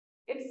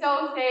 If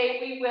so, say,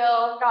 we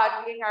will,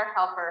 God being our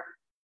helper.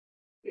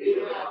 We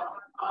will,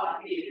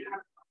 God being our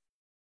helper.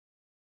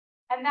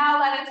 And now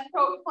let us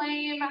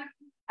proclaim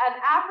an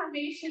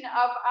affirmation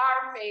of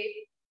our faith,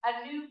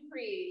 a new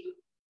creed.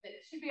 that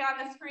should be on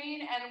the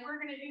screen, and we're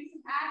going to do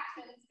some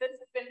actions. This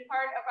has been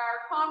part of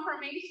our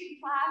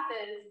confirmation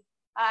classes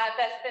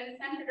that's been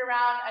centered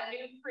around a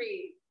new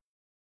creed.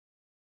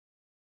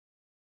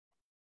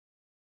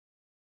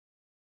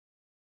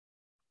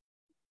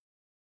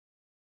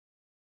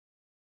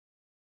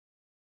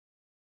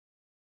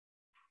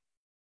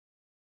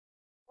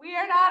 We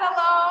are not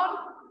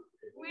alone.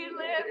 We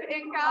live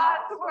in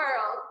God's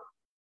world.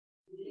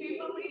 We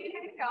believe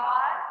in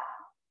God,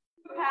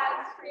 who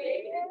has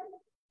created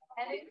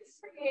and is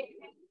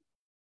created,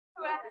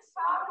 who has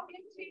taught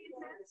in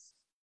Jesus,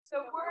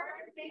 the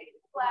Word made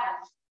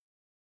flesh,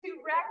 to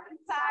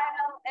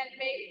reconcile and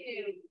make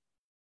new,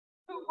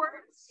 who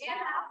works in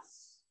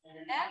us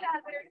and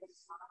others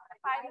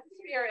by the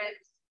Spirit.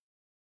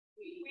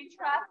 We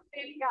trust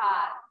in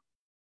God.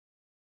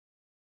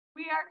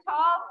 We are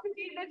called to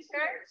be the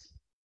church,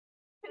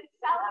 to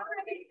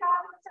celebrate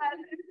God's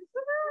presence, to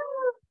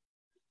live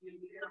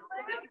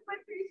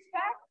with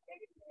respect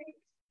and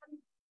grace,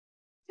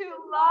 to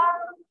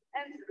love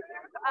and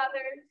serve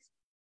others,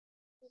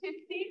 to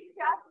seek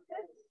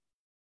justice,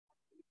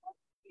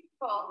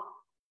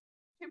 people,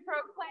 to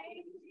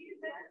proclaim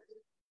Jesus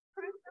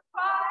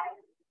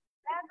crucified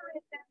and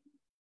risen,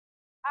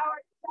 our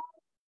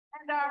self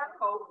and our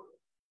hope,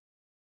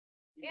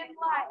 in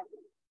life,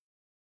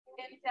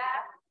 in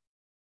death,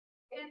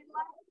 in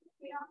life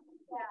beyond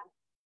death.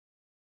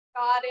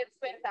 God is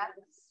with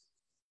us.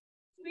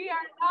 We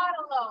are not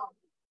alone.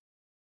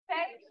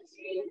 Thanks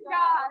be to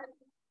God.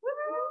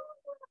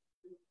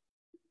 Woo-hoo.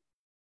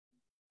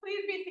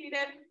 Please be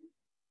seated.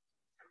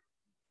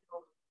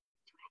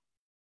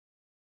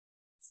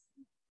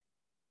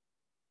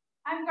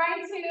 I'm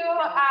going to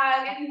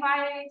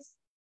invite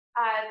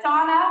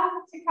Donna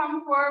to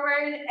come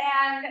forward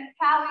and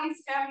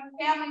Callie's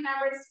family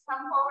members to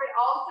come forward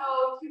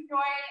also to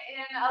join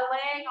in a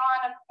laying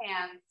on of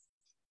hands.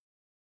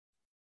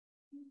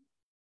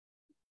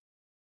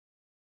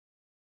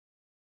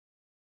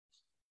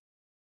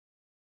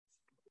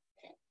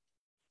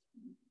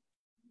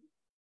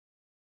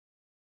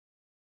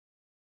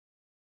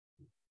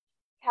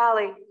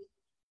 Callie,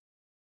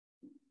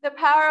 the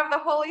power of the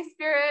Holy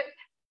Spirit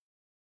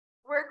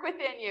work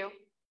within you,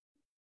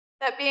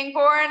 that being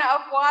born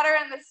of water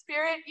and the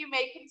Spirit, you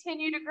may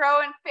continue to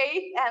grow in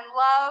faith and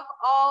love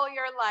all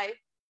your life.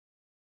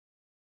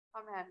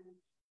 Amen.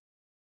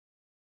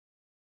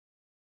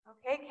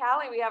 Okay,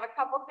 Callie, we have a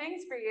couple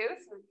things for you,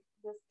 so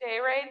just stay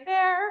right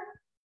there.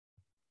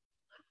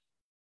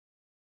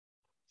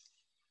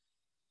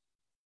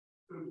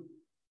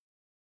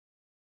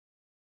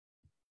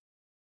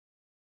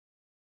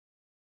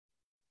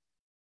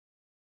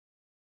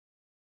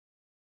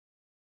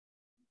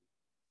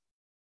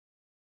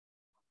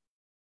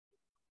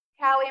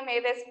 Callie, may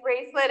this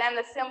bracelet and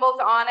the symbols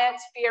on it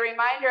be a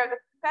reminder of the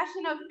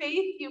profession of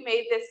faith you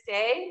made this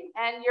day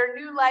and your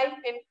new life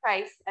in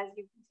Christ as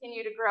you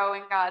continue to grow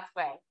in God's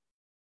way.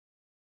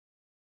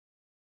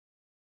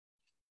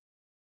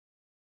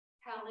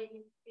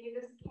 Callie, may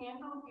this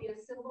candle be a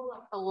symbol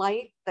of the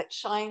light that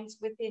shines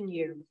within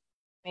you.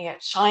 May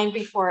it shine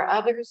before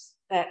others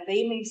that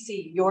they may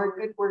see your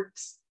good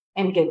works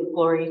and give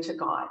glory to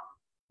God.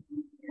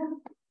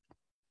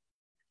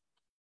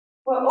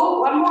 Well, oh,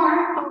 one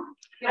more.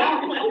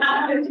 Yeah,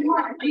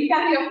 more. You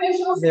got the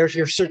official. There's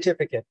your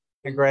certificate.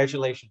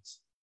 Congratulations.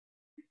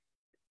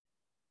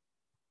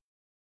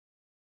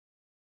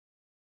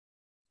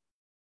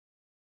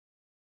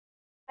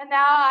 And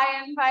now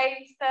I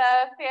invite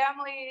the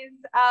families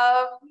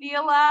of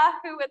Neela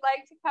who would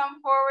like to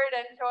come forward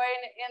and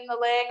join in the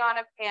laying on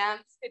of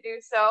hands to do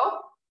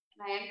so.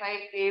 And I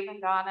invite Dave and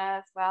Donna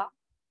as well.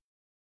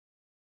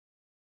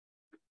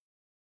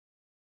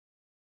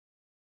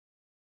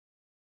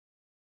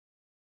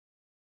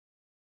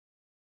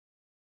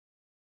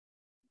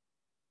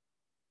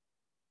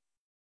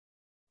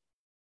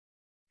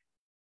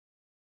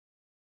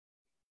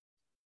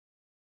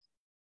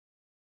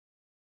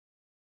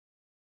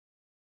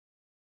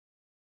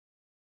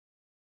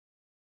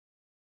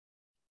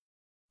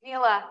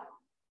 Neela,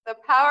 the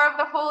power of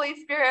the Holy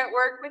Spirit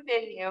work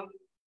within you,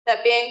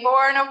 that being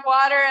born of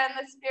water and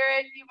the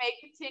Spirit, you may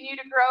continue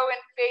to grow in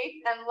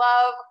faith and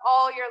love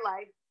all your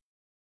life.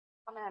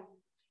 Amen.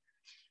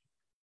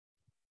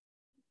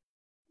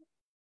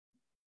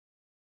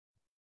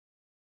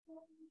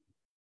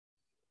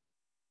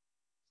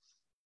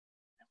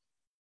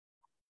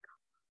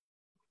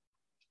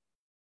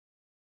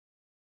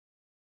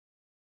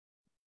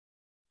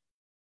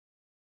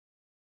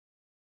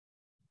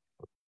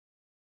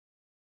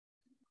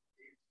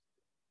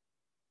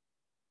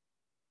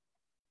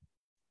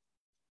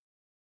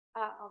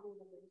 I'll do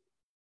the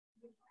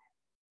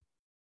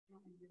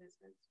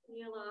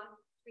Neela,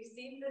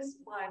 receive this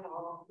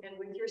Bible and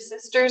with your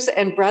sisters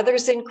and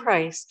brothers in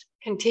Christ,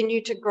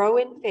 continue to grow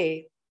in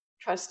faith,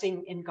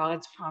 trusting in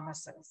God's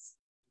promises.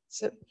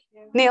 So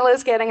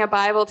Neela's getting a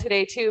Bible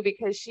today too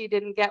because she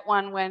didn't get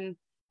one when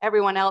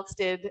everyone else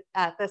did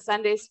at the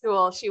Sunday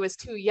school. She was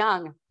too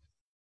young.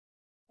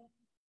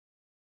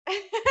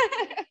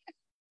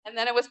 And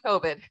then it was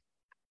COVID.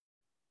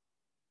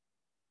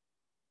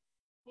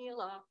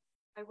 Neela,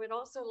 I would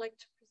also like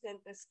to present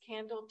this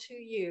candle to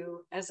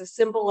you as a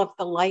symbol of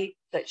the light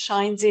that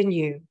shines in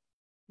you.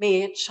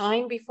 May it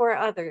shine before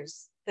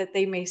others that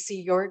they may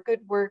see your good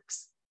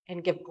works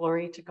and give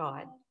glory to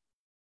God.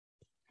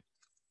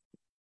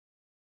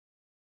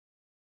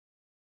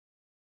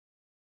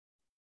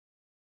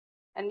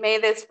 And may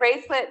this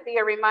bracelet be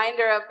a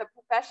reminder of the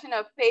profession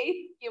of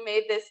faith you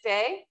made this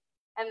day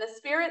and the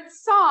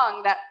Spirit's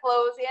song that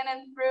flows in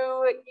and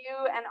through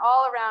you and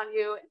all around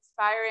you,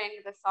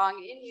 inspiring the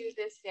song in you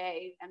this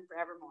day and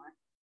forevermore.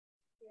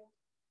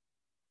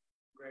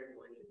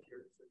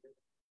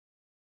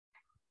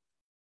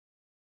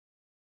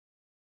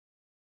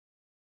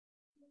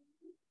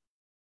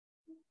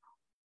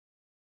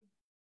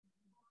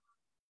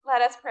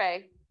 Let us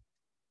pray.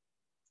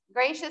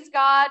 Gracious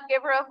God,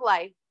 giver of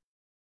life,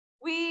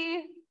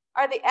 we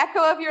are the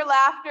echo of your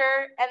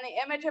laughter and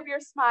the image of your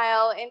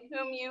smile in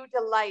whom you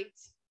delight.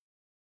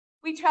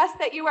 We trust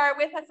that you are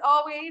with us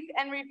always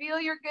and reveal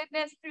your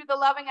goodness through the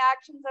loving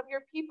actions of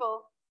your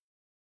people.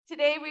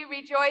 Today we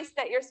rejoice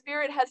that your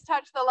Spirit has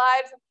touched the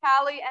lives of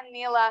Callie and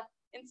Neela,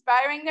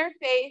 inspiring their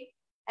faith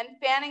and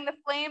fanning the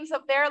flames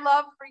of their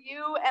love for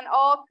you and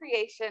all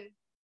creation.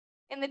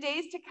 In the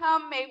days to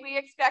come, may we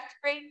expect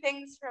great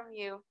things from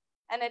you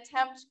and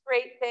attempt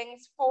great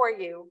things for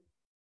you.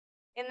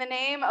 In the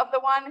name of the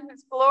one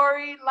whose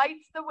glory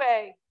lights the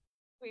way,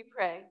 we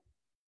pray.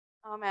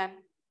 Amen.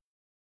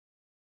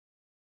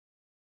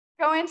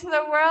 Go into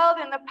the world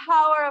in the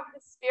power of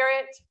the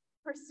Spirit.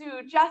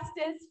 Pursue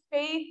justice,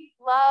 faith,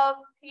 love,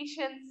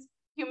 patience,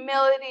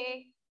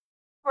 humility,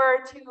 for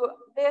to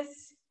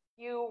this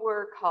you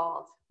were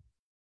called.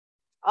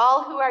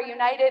 All who are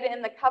united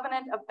in the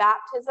covenant of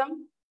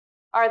baptism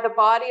are the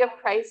body of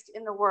Christ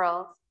in the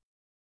world.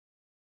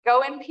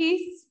 Go in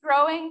peace,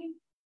 growing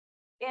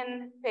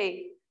in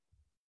faith,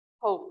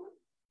 hope,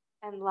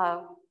 and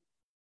love,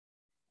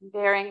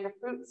 bearing the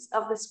fruits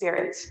of the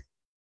Spirit.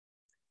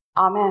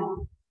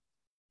 Amen.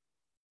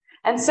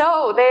 And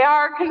so they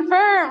are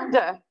confirmed.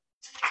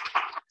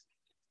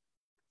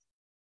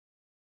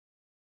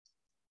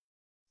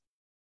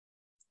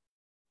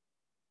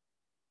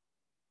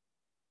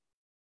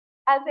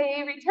 As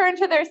they return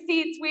to their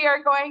seats, we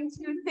are going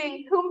to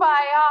sing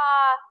Kumbaya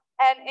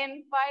and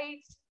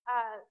invite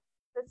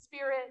the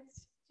Spirit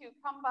to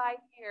come by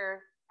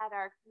here at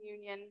our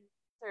communion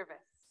service.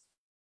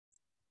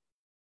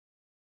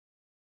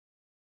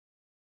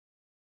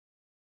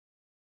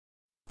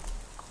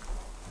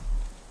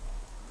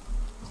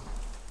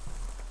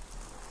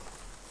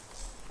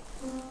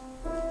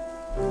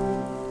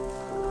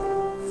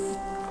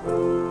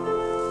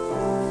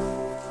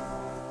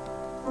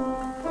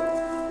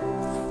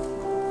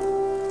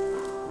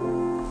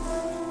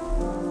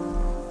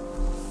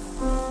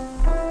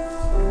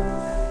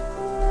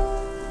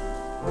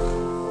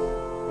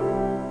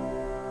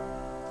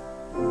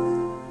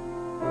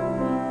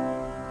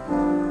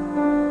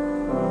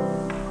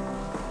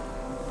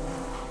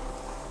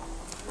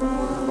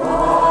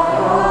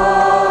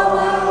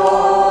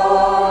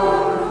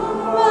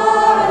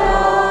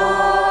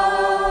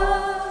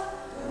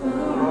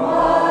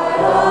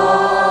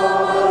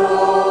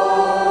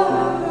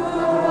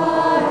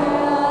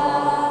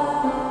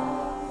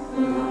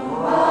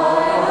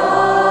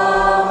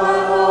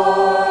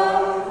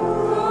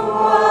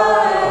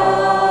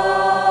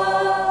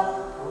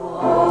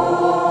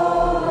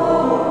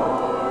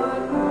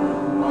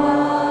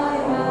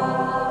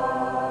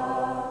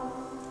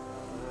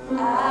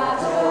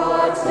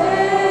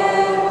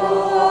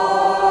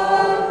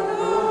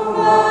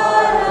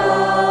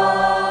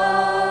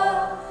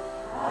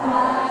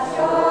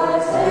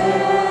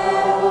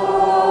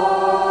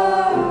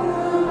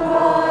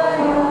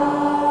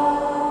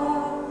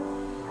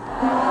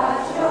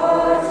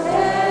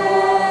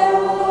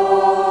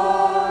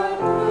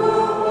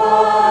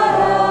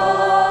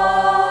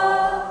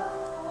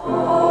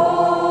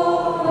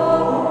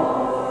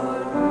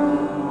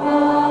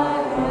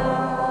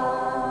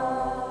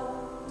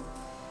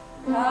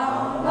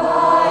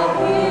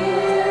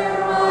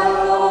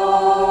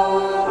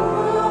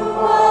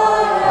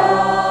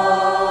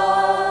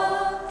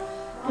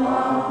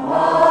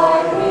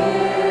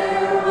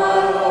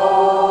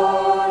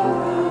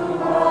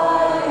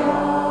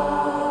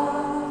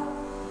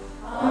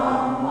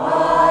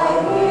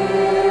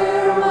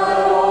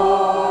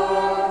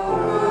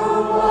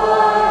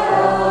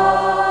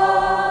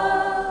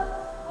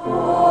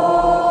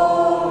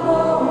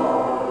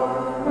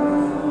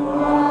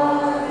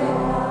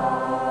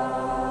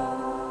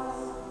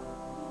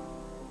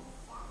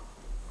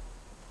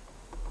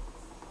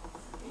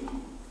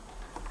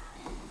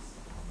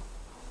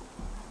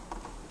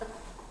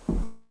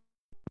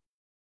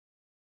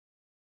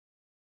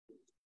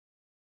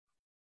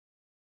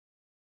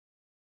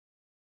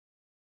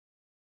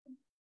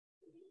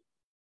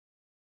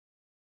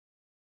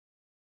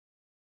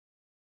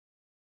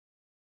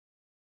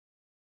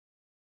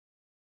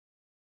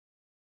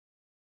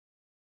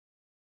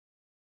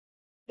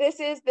 This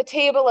is the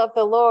table of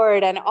the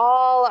Lord, and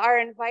all are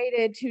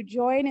invited to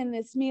join in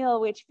this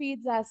meal, which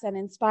feeds us and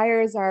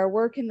inspires our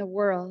work in the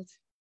world.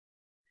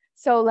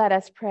 So let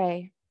us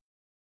pray.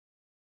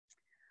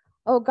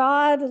 O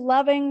God,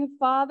 loving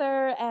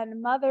Father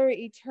and Mother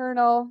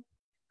eternal,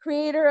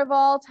 creator of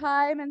all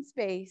time and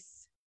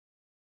space,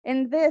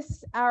 in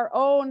this, our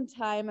own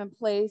time and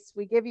place,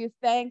 we give you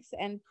thanks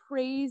and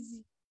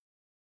praise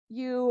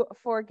you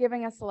for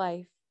giving us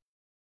life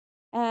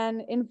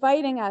and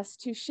inviting us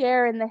to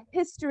share in the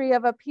history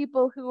of a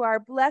people who are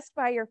blessed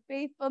by your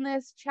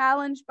faithfulness,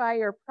 challenged by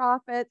your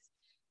prophets,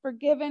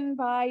 forgiven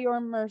by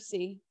your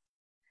mercy,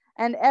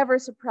 and ever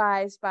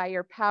surprised by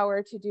your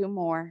power to do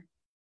more,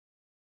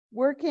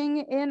 working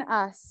in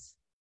us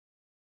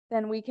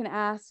than we can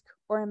ask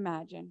or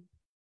imagine.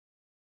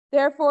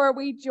 Therefore,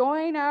 we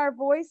join our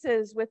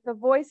voices with the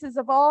voices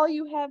of all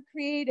you have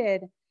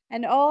created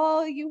and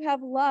all you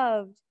have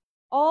loved,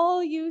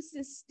 all you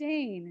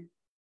sustain,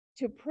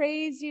 to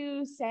praise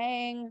you,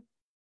 saying,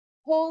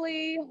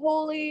 Holy,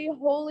 holy,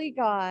 holy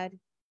God,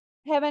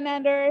 heaven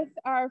and earth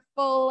are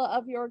full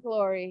of your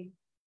glory.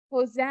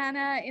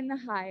 Hosanna in the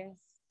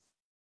highest.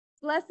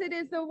 Blessed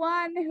is the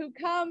one who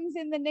comes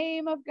in the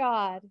name of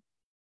God.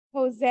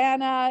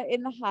 Hosanna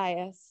in the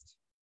highest.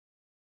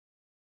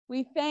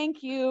 We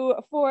thank you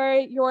for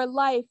your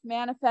life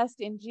manifest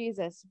in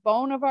Jesus,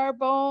 bone of our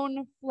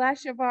bone,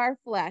 flesh of our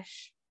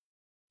flesh,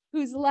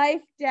 whose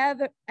life, death,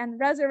 and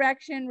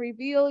resurrection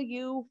reveal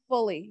you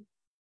fully.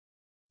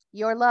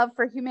 Your love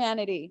for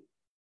humanity,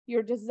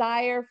 your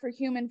desire for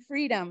human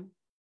freedom,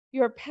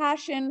 your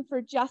passion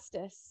for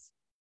justice.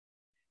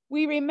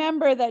 We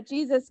remember that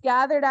Jesus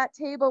gathered at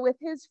table with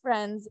his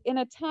friends in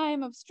a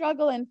time of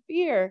struggle and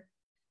fear,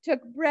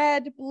 took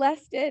bread,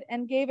 blessed it,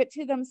 and gave it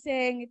to them,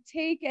 saying,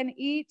 Take and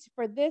eat,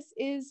 for this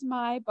is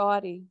my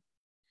body.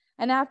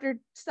 And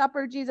after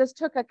supper, Jesus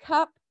took a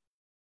cup,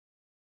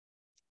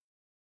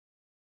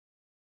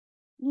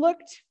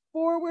 looked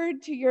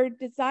forward to your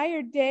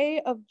desired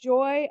day of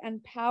joy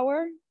and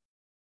power,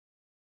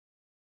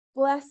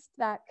 blessed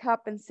that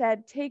cup and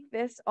said, Take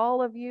this,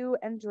 all of you,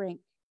 and drink.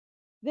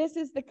 This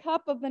is the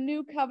cup of the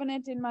new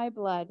covenant in my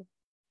blood.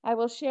 I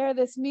will share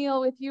this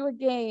meal with you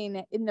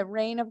again in the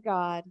reign of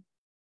God.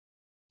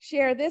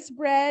 Share this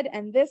bread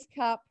and this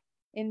cup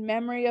in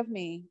memory of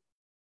me.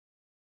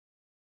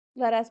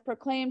 Let us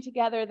proclaim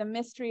together the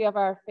mystery of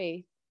our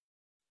faith.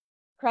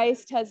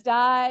 Christ has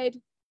died.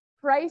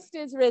 Christ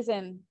is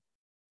risen.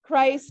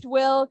 Christ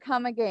will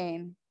come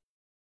again.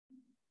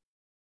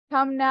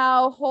 Come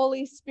now,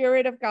 Holy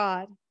Spirit of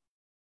God.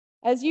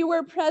 As you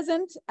were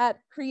present at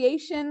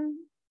creation,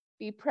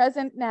 be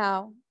present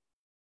now.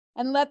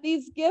 And let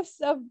these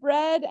gifts of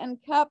bread and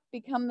cup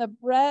become the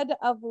bread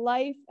of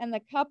life and the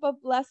cup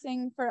of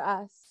blessing for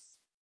us,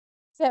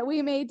 that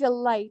we may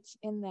delight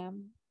in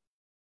them.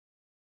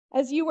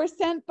 As you were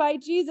sent by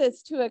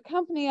Jesus to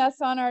accompany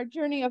us on our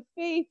journey of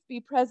faith, be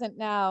present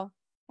now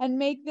and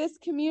make this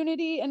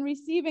community and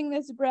receiving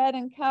this bread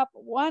and cup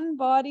one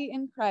body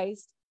in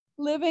Christ,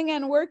 living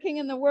and working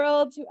in the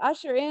world to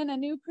usher in a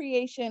new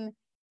creation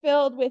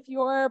filled with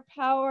your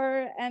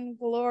power and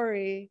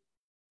glory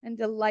and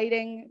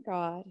delighting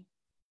God.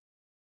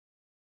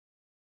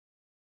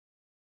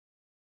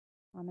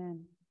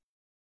 Amen.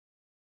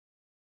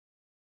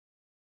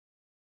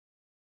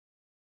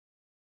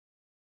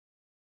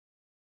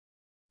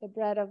 The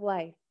bread of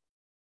life.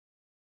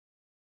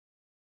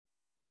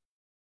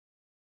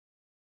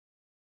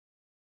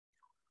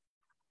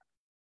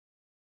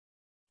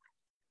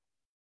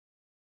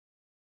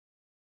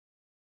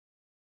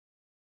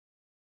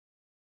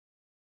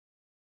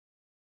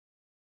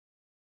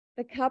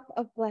 The cup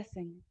of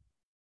blessing.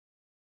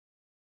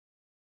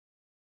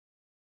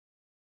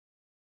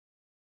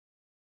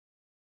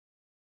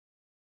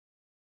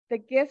 The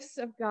gifts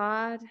of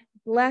God,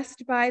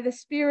 blessed by the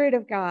Spirit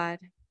of God.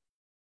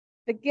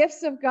 The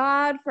gifts of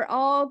God for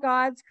all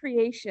God's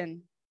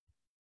creation.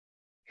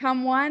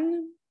 Come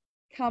one,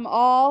 come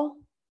all.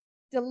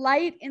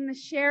 Delight in the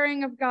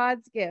sharing of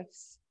God's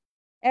gifts.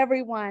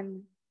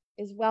 Everyone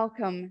is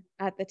welcome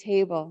at the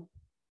table.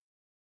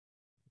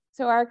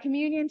 So our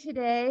communion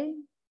today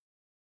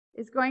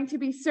is going to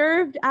be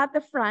served at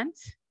the front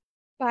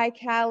by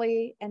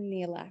Callie and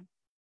Neela.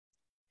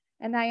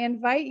 And I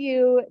invite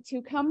you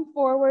to come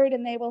forward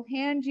and they will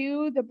hand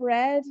you the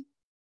bread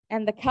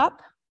and the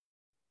cup.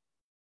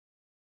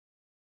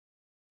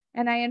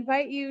 And I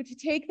invite you to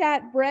take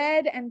that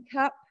bread and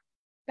cup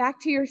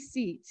back to your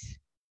seat,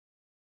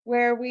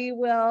 where we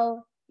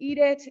will eat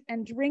it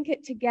and drink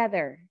it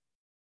together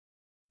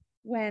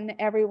when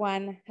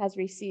everyone has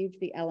received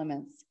the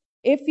elements.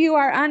 If you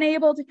are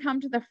unable to come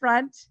to the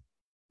front,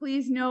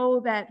 please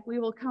know that we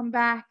will come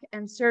back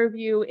and serve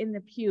you in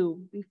the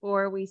pew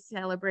before we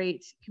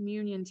celebrate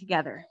communion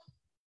together.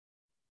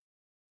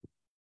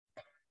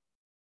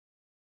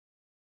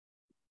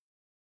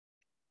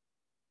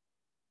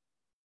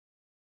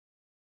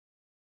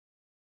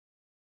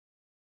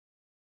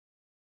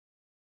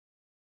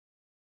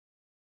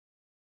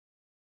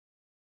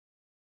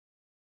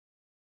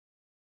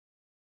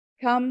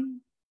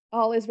 Come,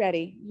 all is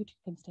ready. You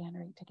can stand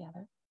right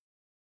together.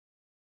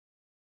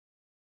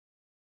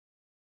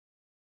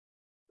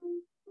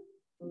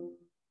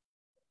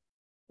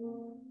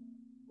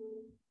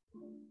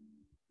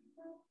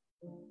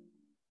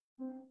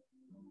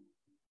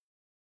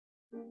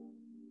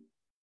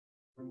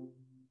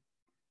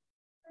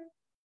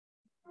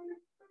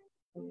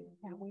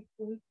 Yeah, we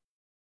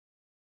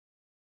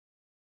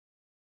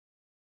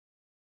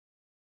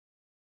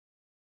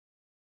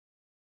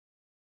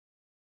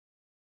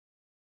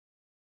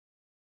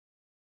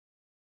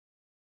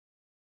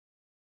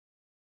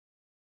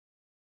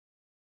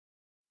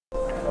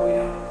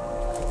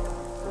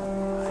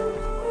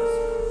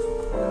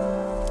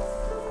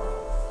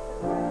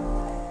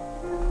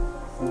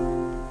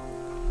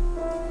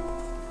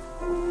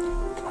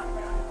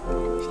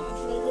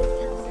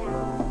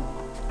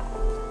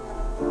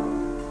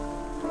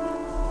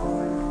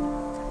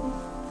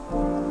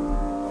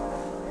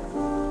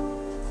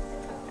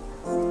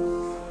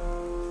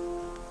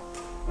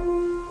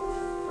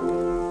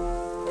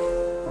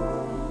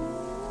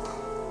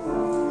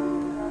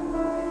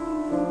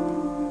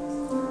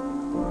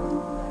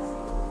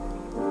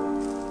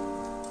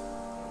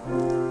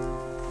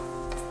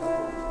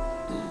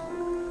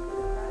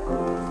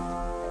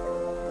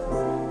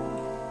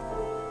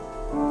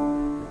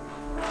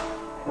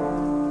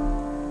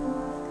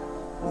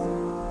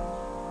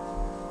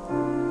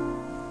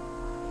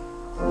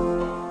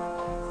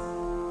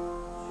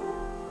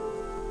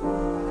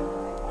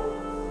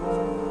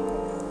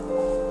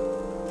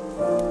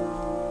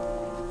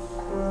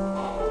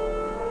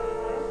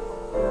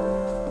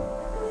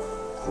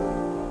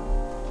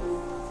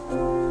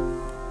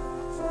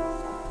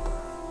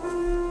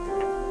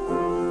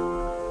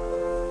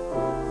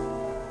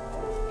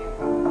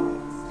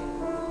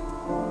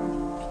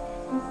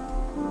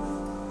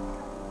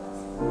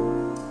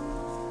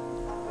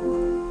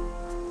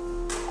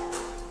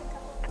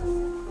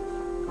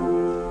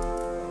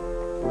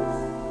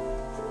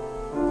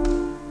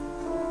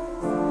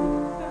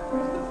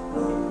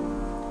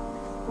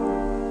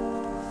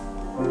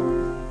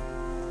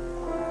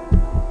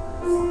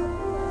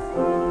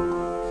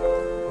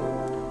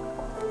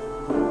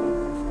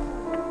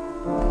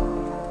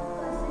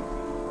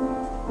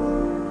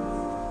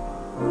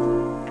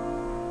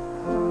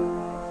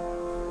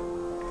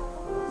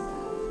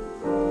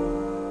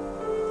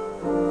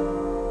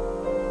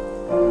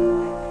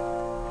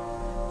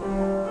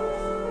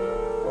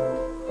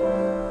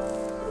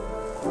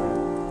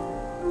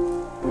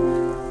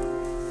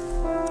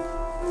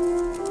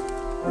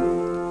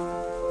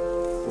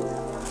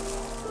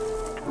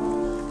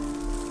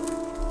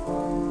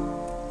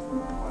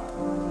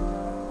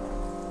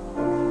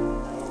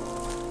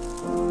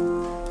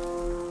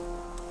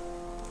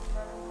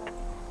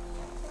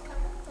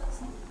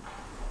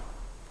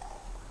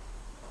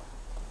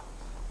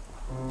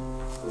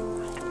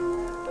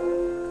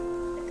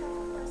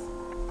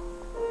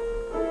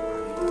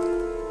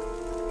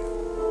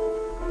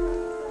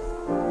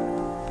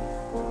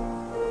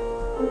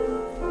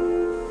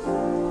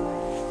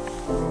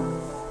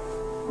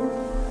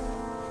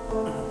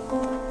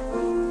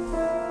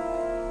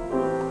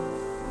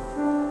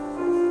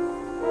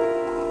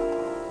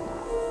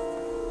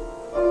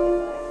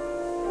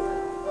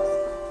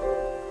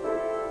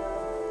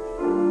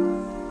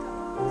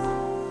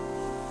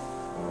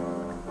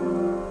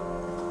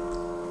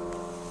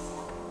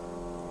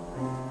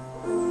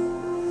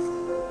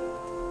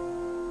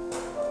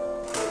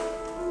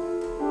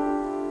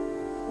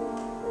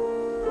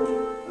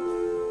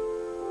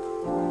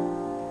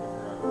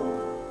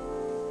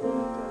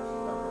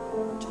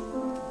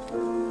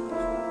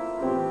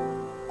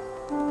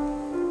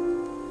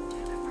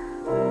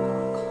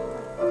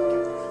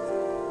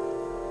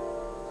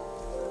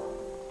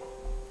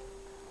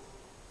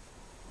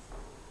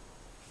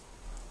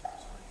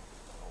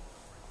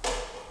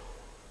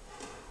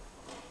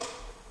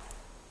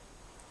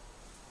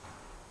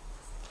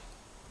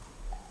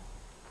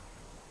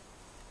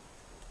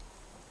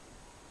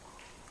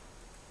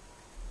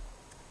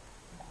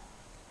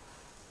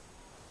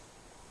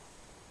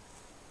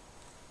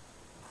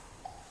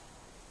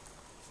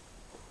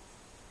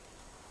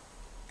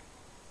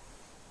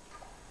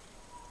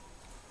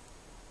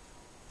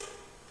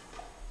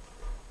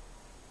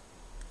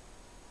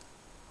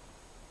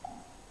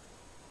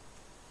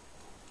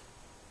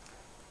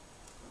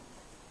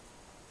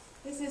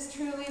This is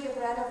truly the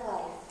bread of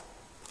life.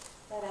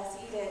 Let us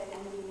eat it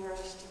and be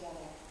nourished together.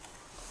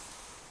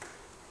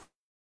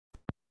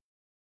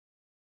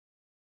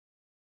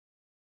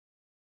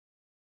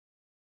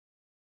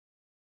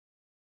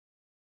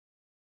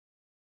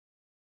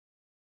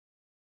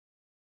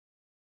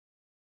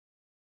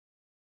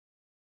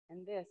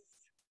 And this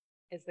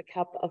is the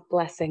cup of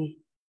blessing.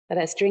 Let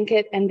us drink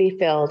it and be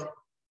filled.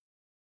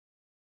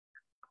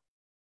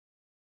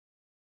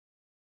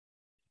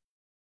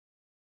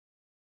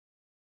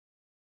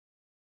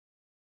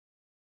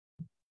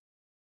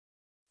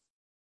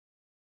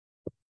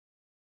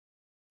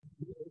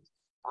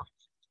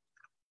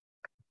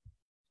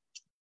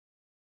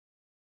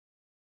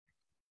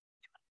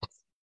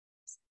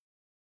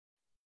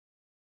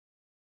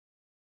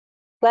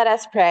 Let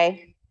us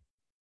pray.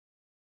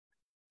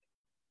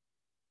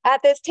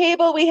 At this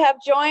table, we have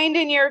joined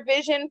in your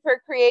vision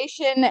for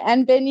creation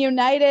and been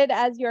united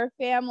as your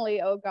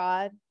family, O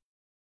God.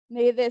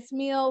 May this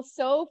meal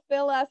so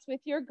fill us with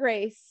your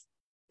grace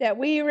that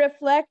we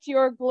reflect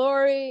your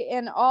glory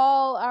in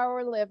all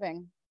our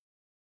living.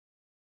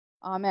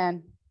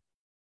 Amen.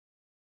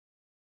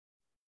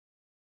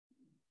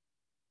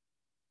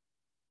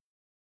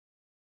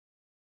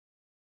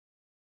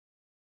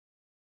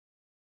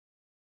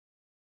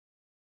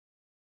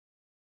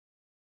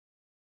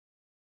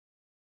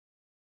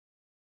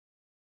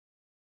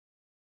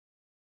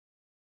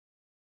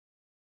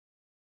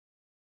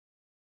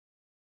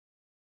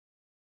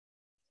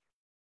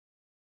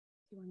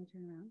 Do you want to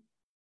turn around?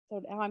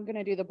 So now I'm going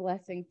to do the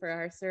blessing for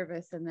our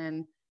service, and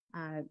then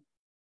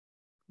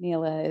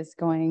Neela is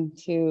going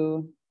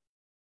to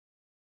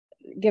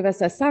give us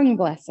a sung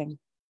blessing.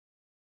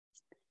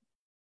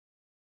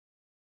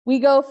 We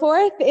go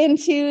forth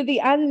into the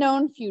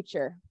unknown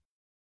future,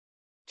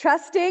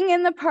 trusting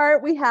in the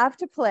part we have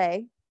to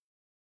play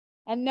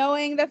and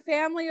knowing the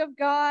family of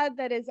God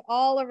that is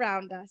all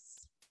around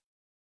us,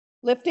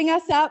 lifting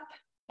us up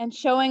and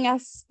showing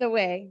us the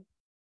way.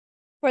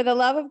 For the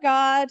love of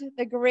God,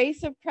 the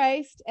grace of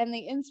Christ, and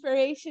the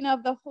inspiration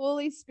of the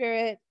Holy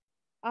Spirit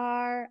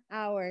are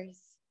ours.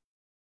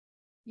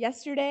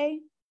 Yesterday,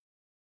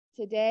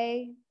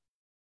 today,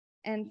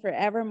 and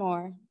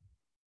forevermore.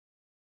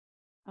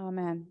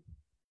 Amen.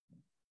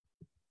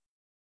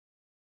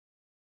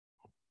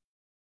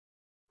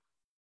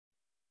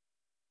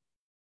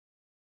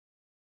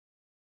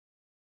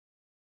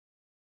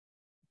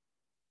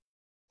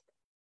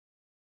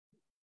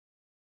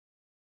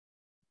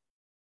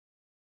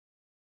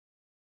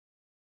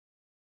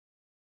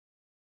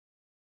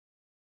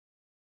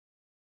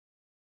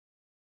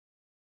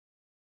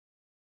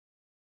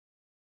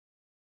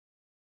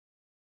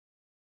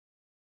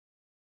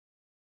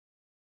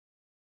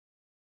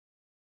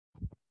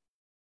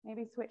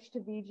 Maybe switch to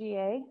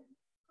VGA.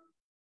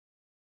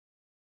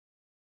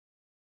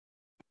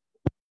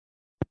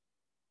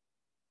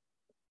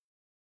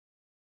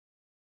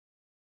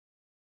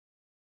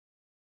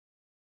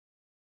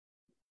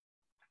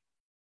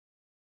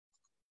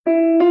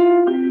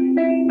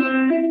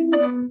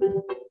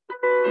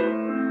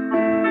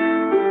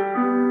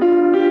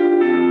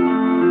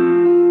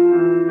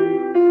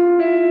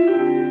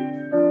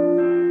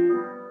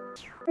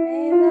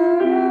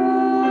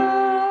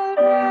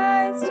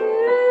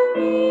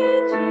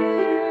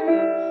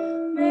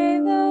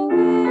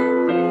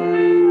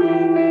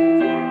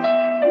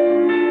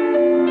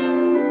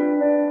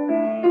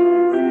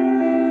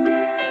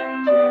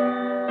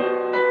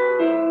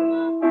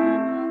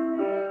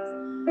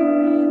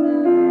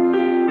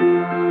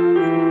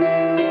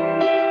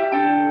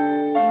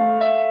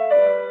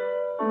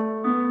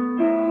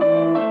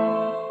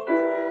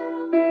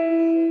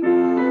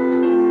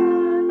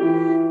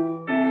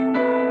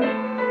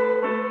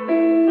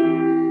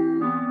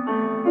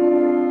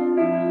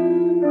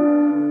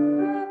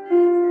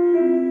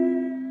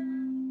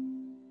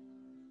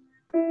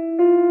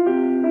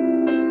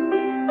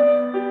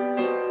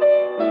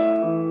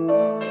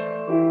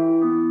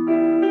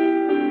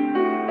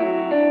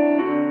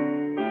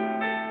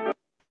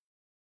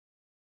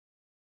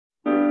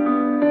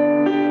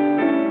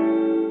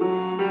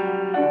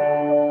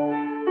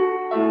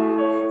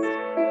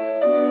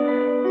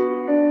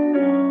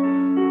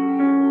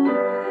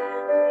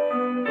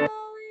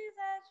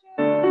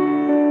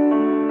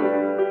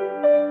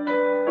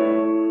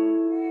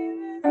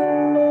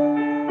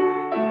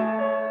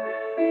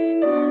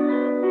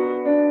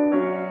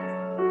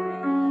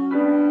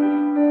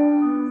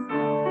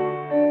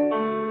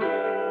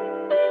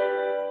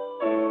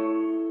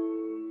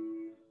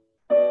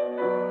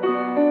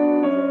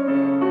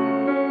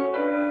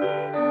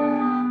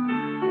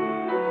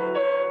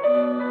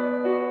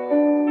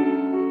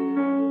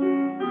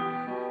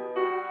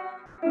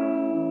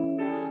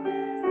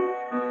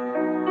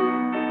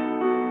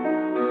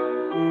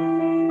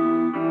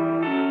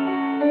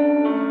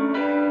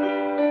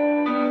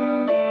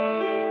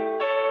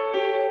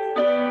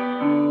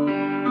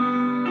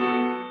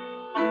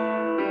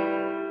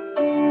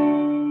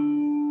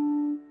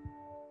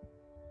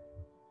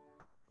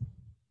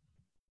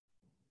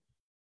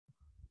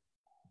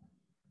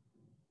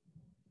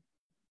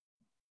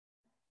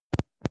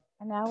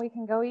 And now we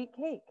can go eat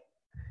cake.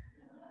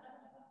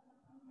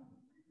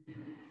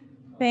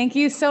 Thank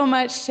you so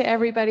much to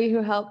everybody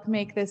who helped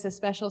make this a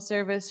special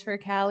service for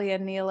Callie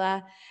and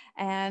Neela.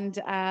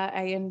 And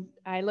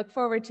I look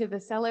forward to the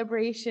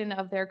celebration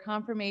of their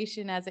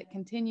confirmation as it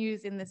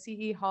continues in the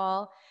CE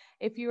Hall.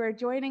 If you are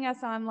joining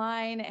us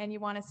online and you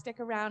want to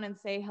stick around and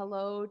say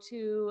hello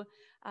to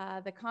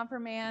the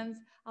confirmands,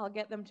 I'll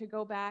get them to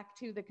go back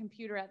to the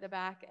computer at the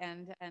back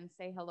and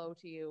say hello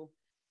to you.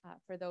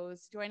 For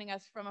those joining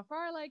us from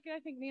afar, like I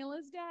think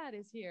Neela's dad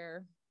is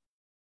here.